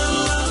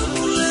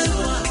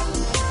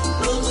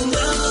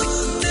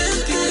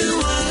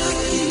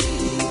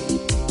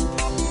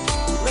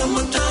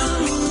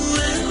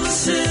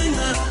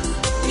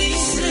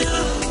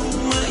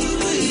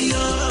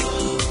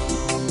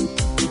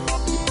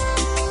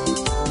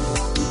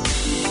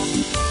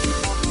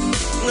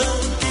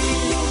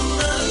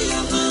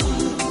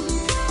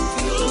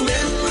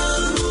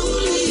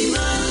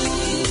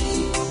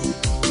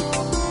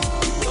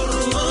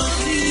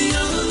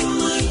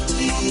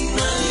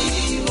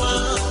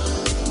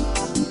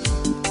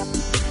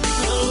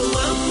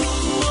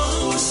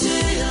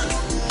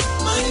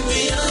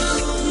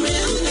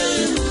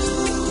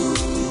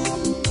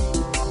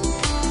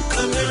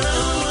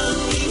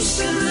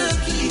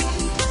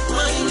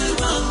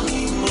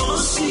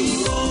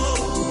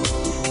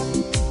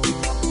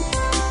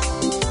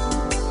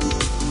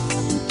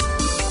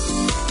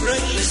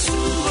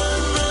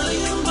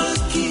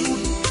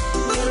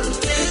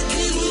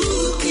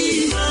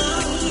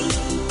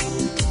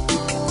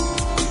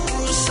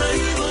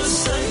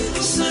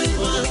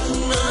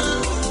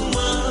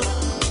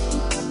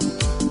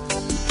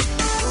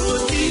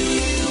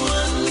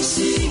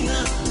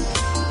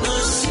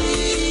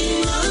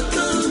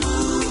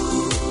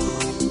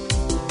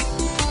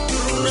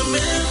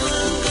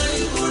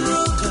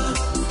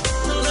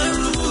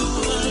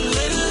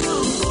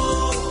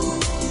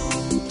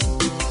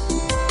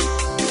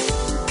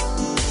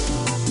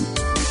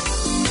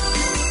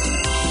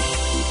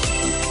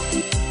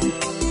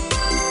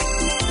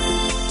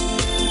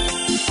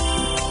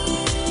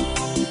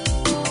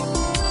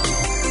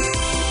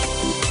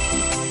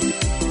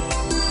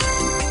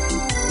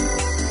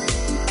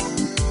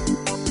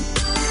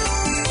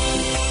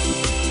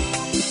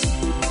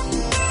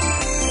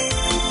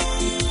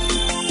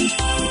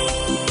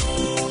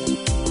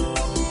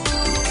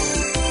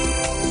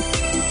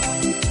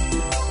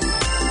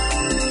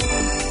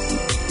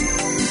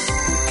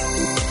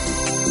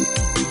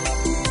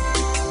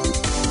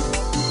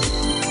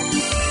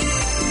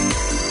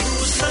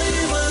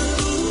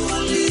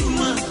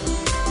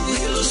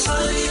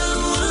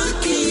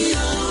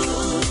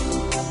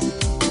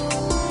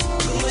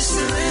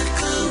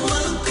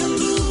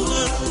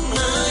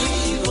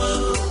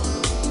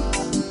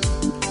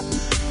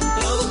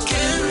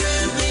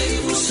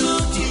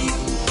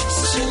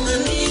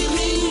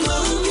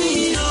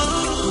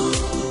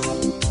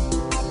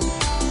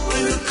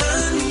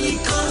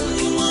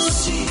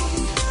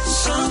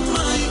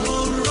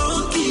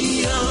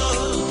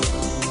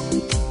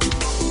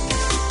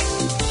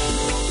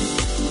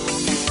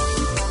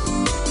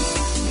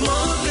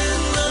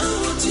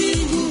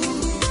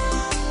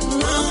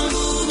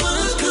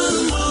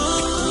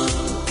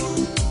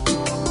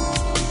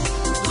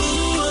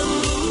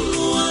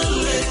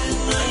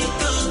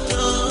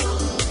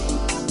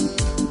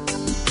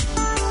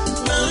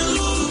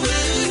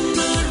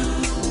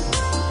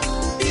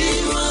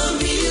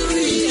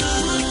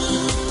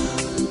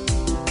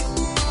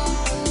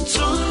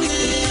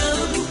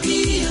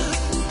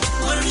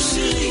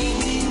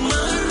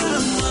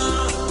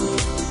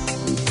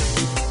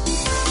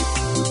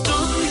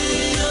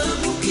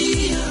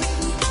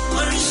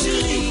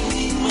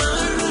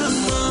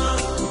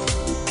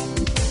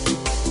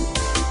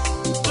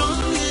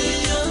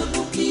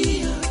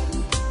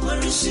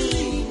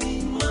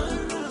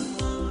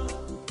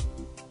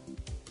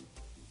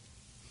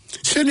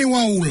sene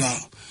waula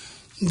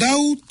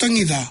dau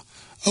tangida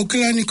au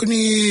kilani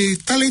kuni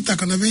talita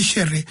kana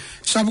veshere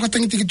sa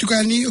bakatangiti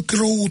kitukani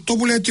kiro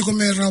tobuleti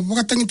komera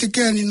bakatangiti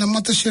kani na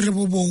mata shere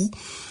bobo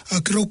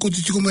kiro ko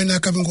tiko mena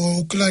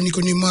kabingo kilani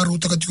kuni maru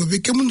takatiko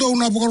beke mundo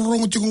una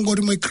bokarongo tiko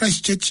ngori mai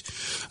Christchurch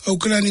au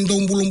kilani ndo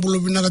mbulumbulo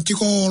binaga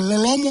tiko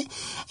lolomo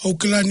au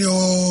kilani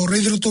o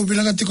redro to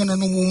binaga tiko na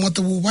no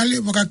mata bubale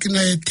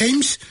bakakina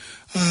Thames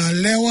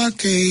lewa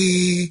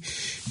ke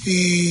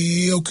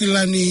au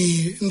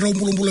kilani ndo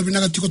mbulumbulo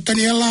binaga tiko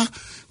Taniela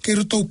ke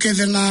ruto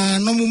kede na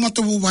nomu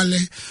matabu vale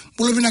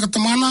bula bina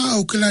katamana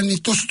au kilani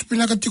tosu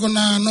tupina katiko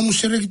na nomu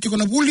sere kitiko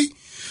na buli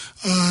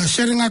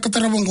sere nga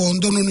katarabongo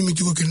ndono nimi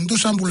tiko kene ndo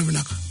sambula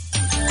bina ka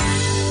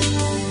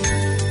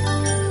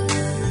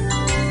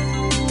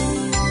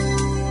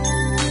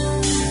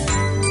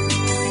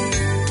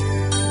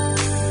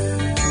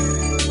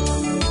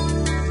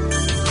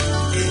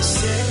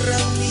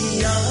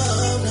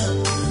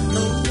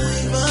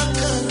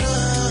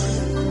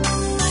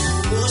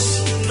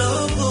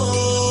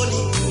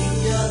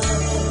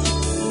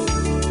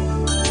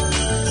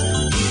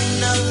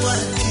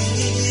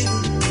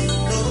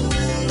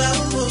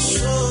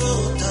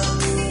Sota,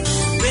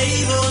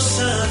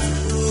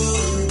 baby,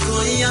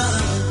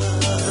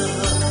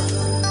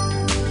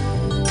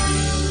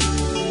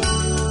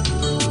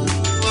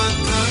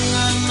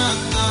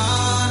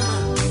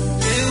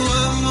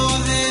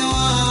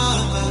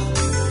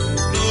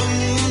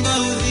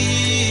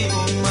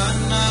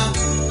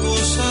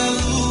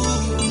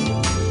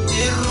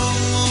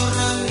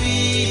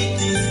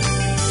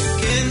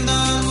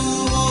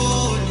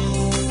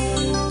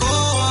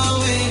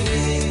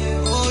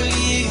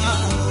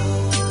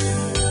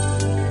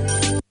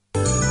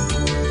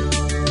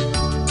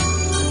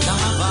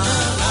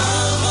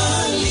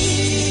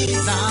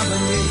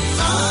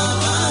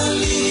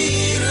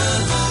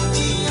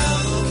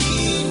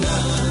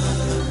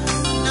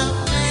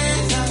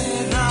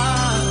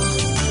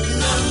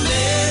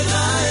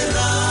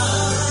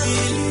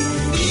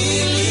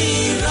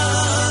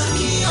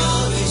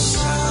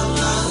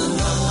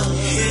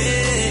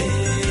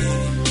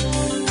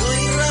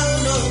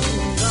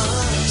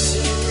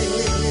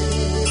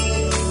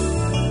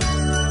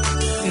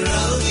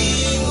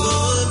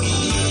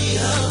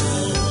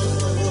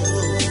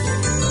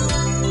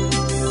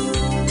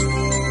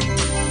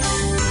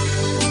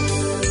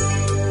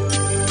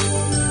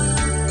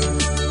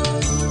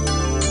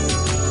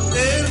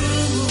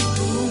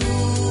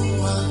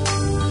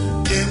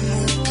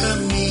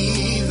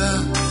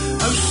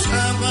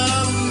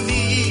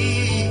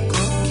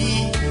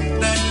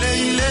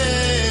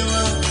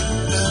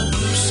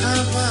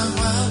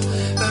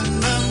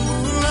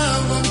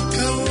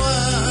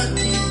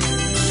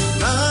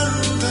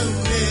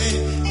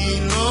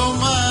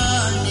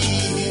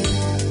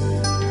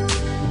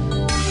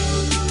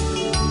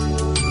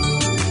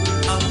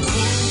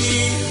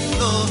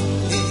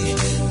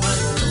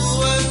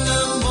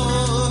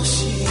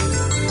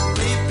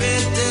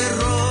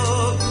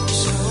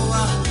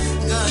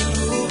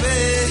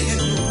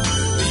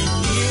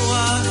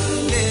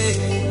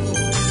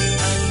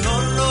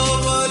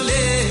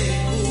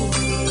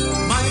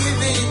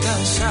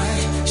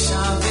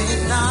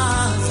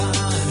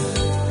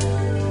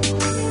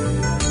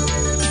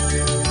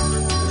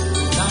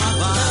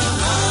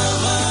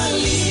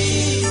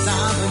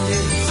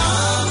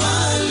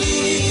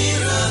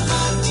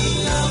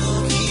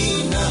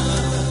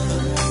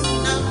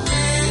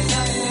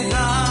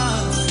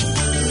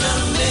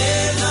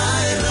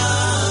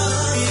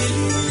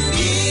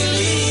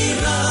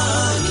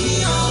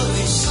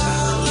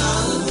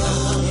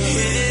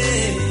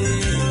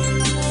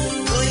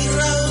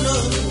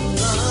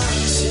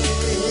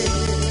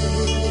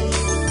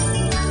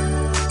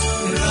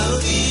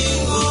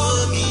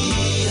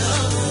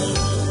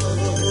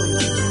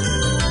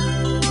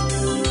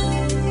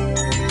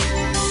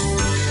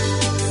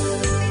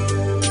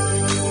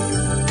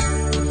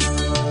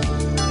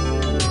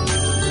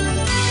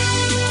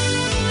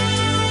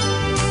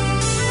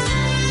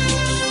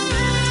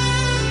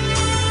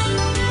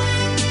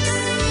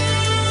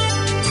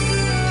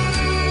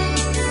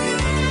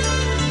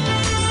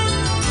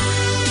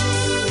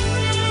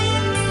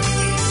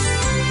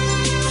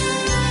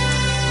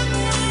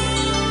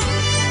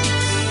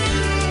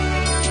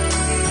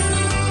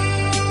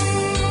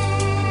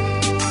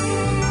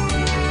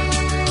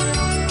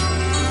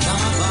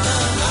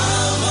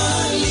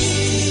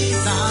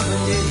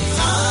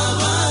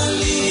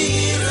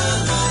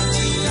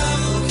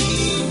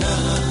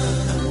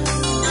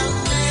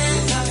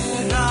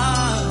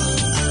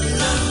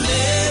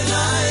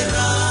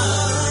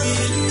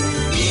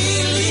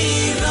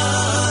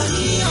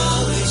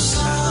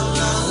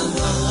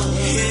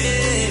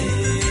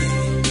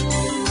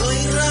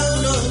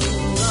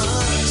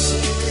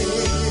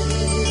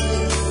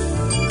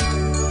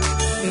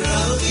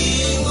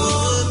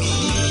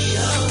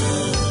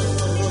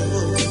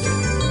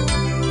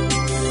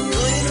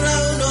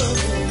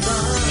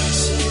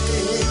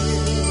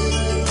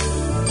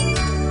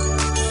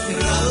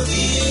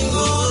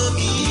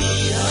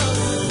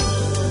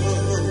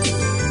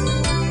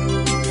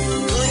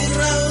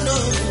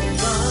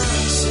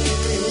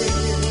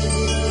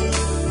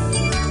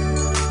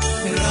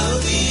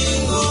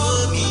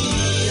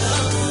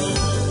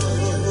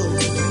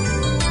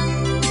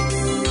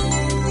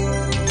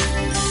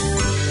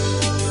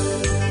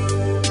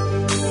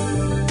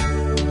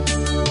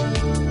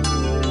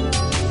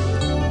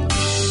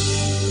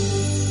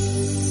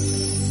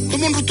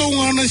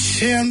 na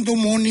seando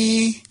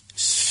moni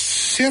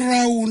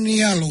serau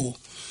nialo.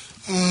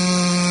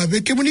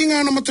 Beke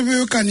muninga na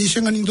matawe kani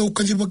senga nindo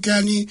kaji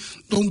bakiani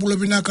do mbula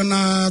binaka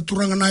na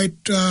turanga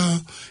night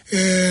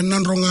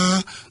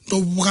nanronga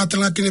do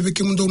bukatanga kine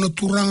beke mundo na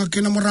turanga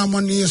kina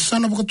marama ni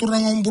sana baka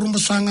turanga mburu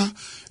basanga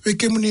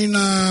beke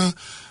munina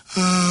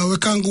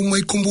wekangu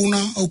mai kumbuna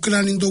au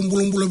kila nindo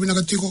mbula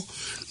binaka tiko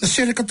na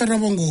sere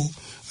katarabongo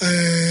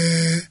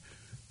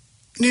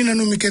nina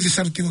numi kedi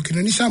sartiko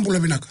kina ni sambula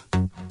binaka.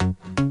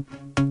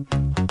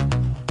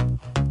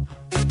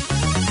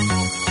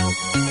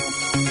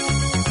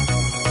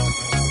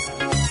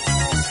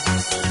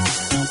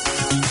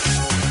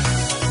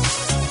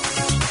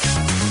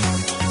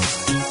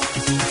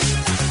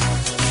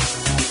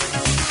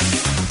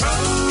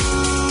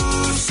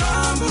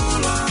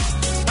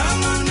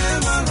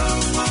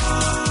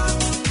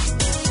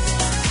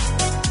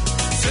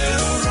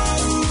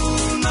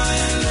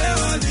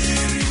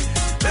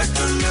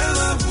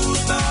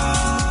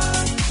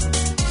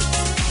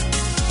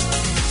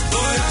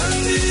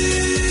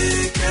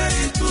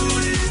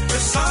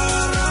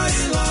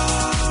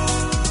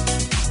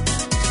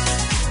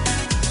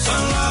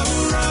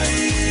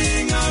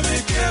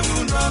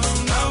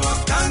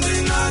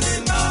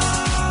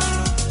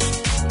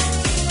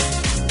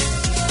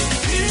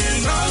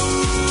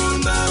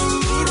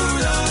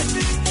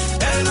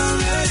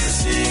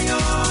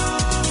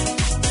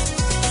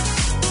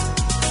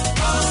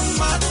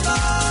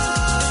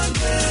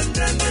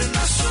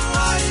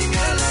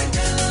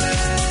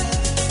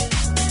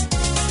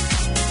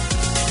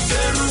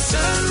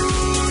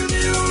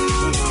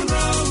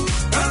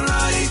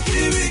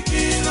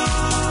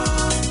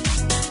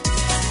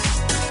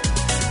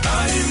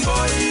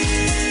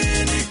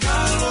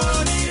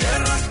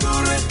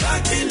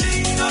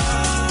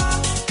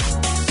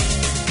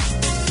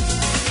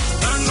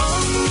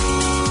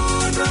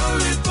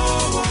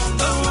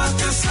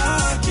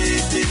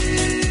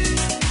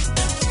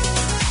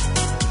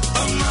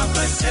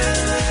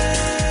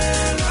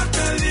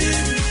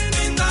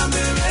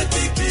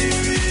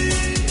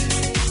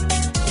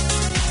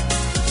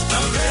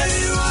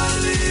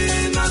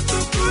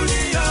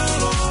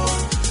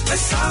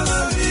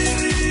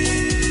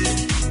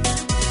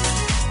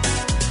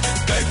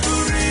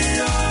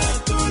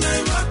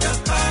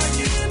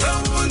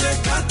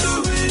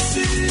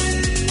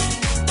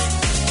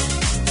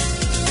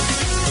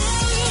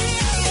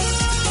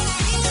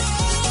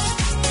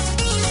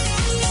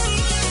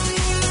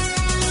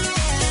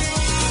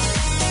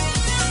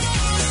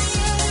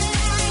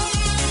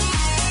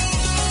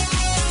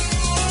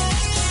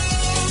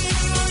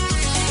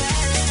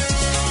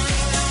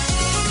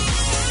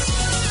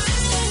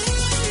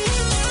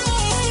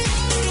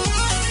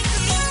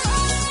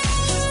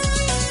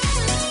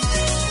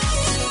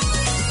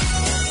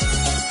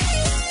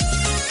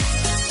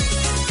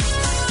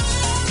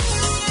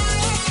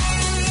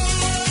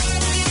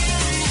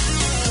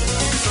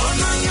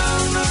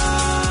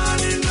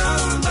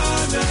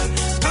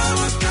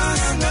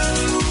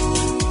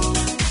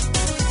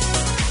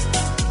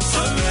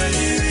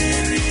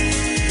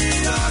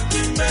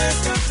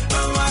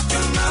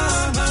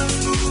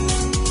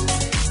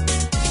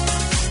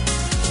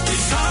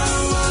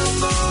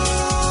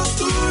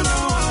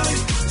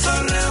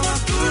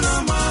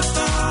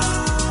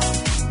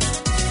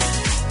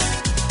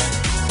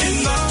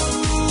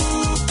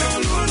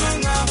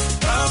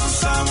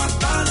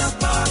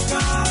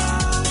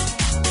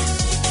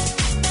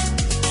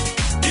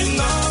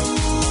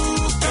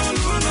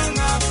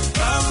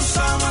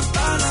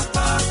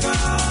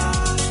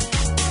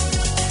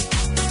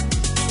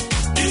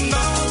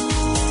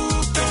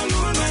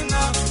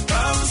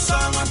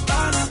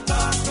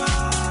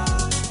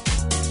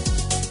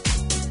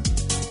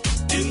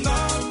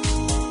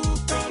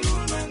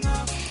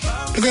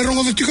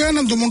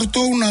 Tikana Domo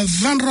na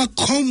Vanra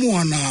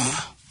Komuana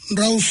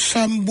Rau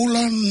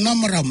Sambula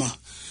Namarama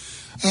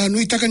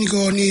Nui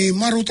takaniko ni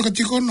maru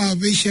takatiko na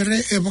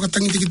beishere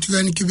pakatangi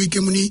tikitikani ki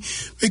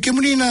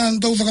Bekemuni na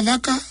ndau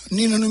takadaka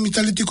ni na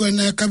numitalitiko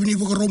na kabini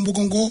pakarombo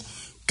kongo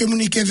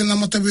kemuni kede na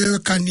matabe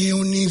kani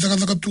ni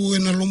takadaka tu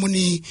na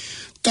lomoni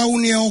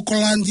tauni ya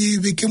okolandi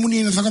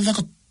Bekemuni na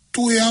takadaka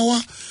tu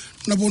yawa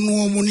na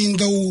bonu moni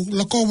ndau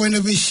lakoba na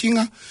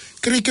beisinga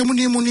Kereke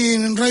muni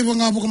nraiva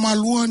nga boka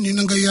malua ni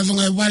nanga yadho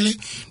nga vale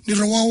ni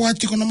rawawa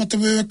tiko na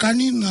matabewe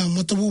kani na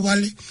matabu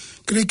vale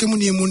kereke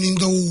muni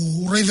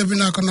ndau raiva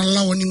binaka na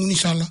lawa ni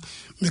ngunisala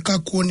meka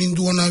kuwa ni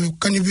ndua na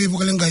kani bebe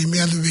kalenga ime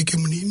yadho veke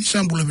muni ni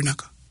sambula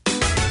binaka.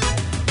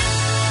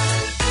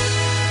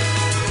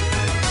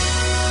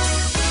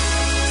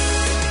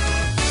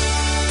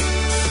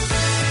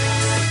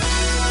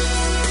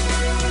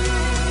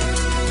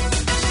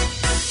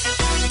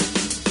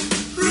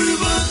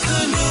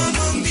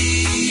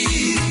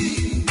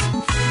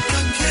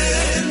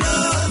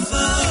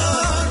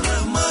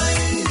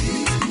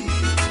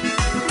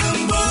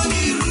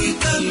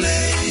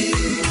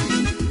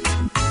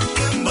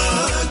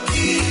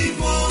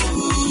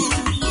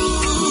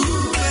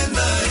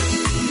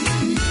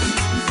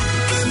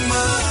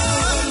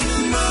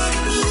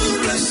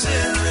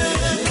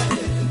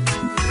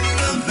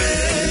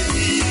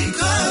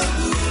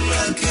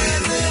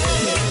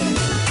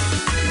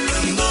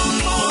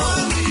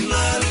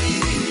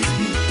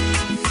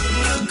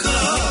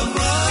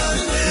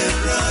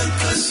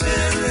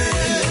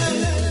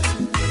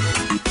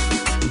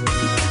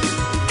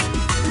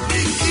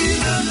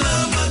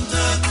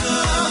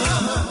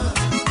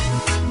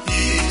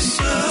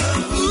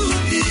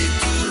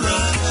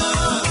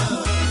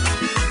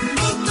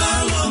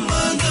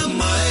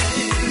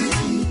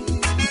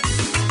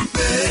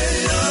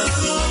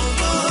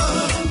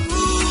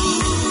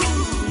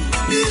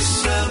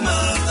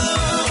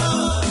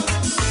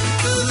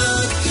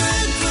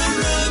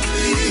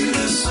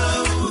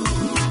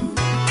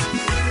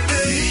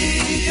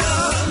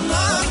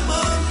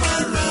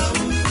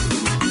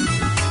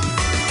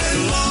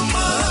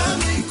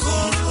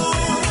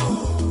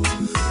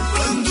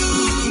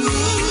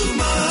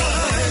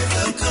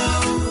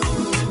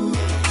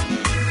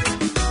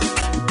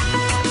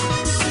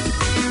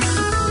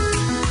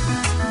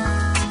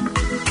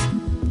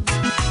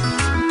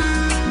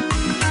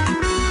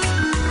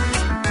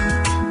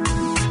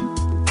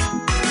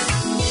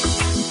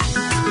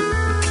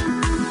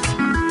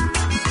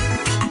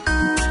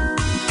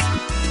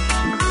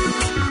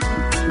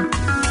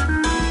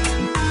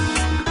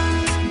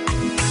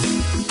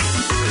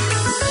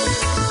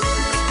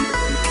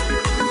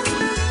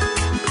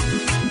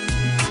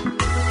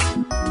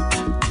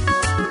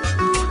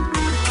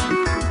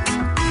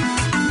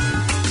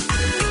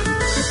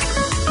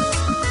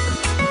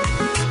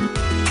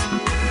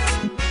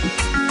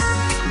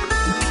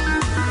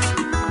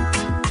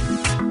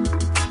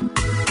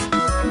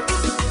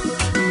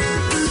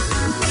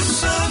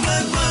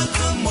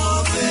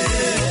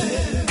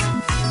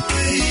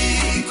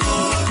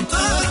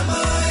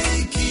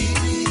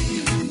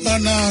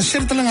 na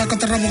sertala nga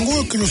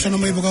katarabango kilo sana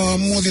mai baka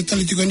mo de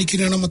tali tika ni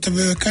kina na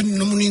matabe kan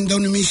na munin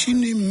dauni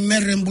misini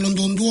mere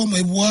mbulondondua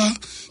mai bua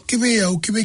kibe au kibe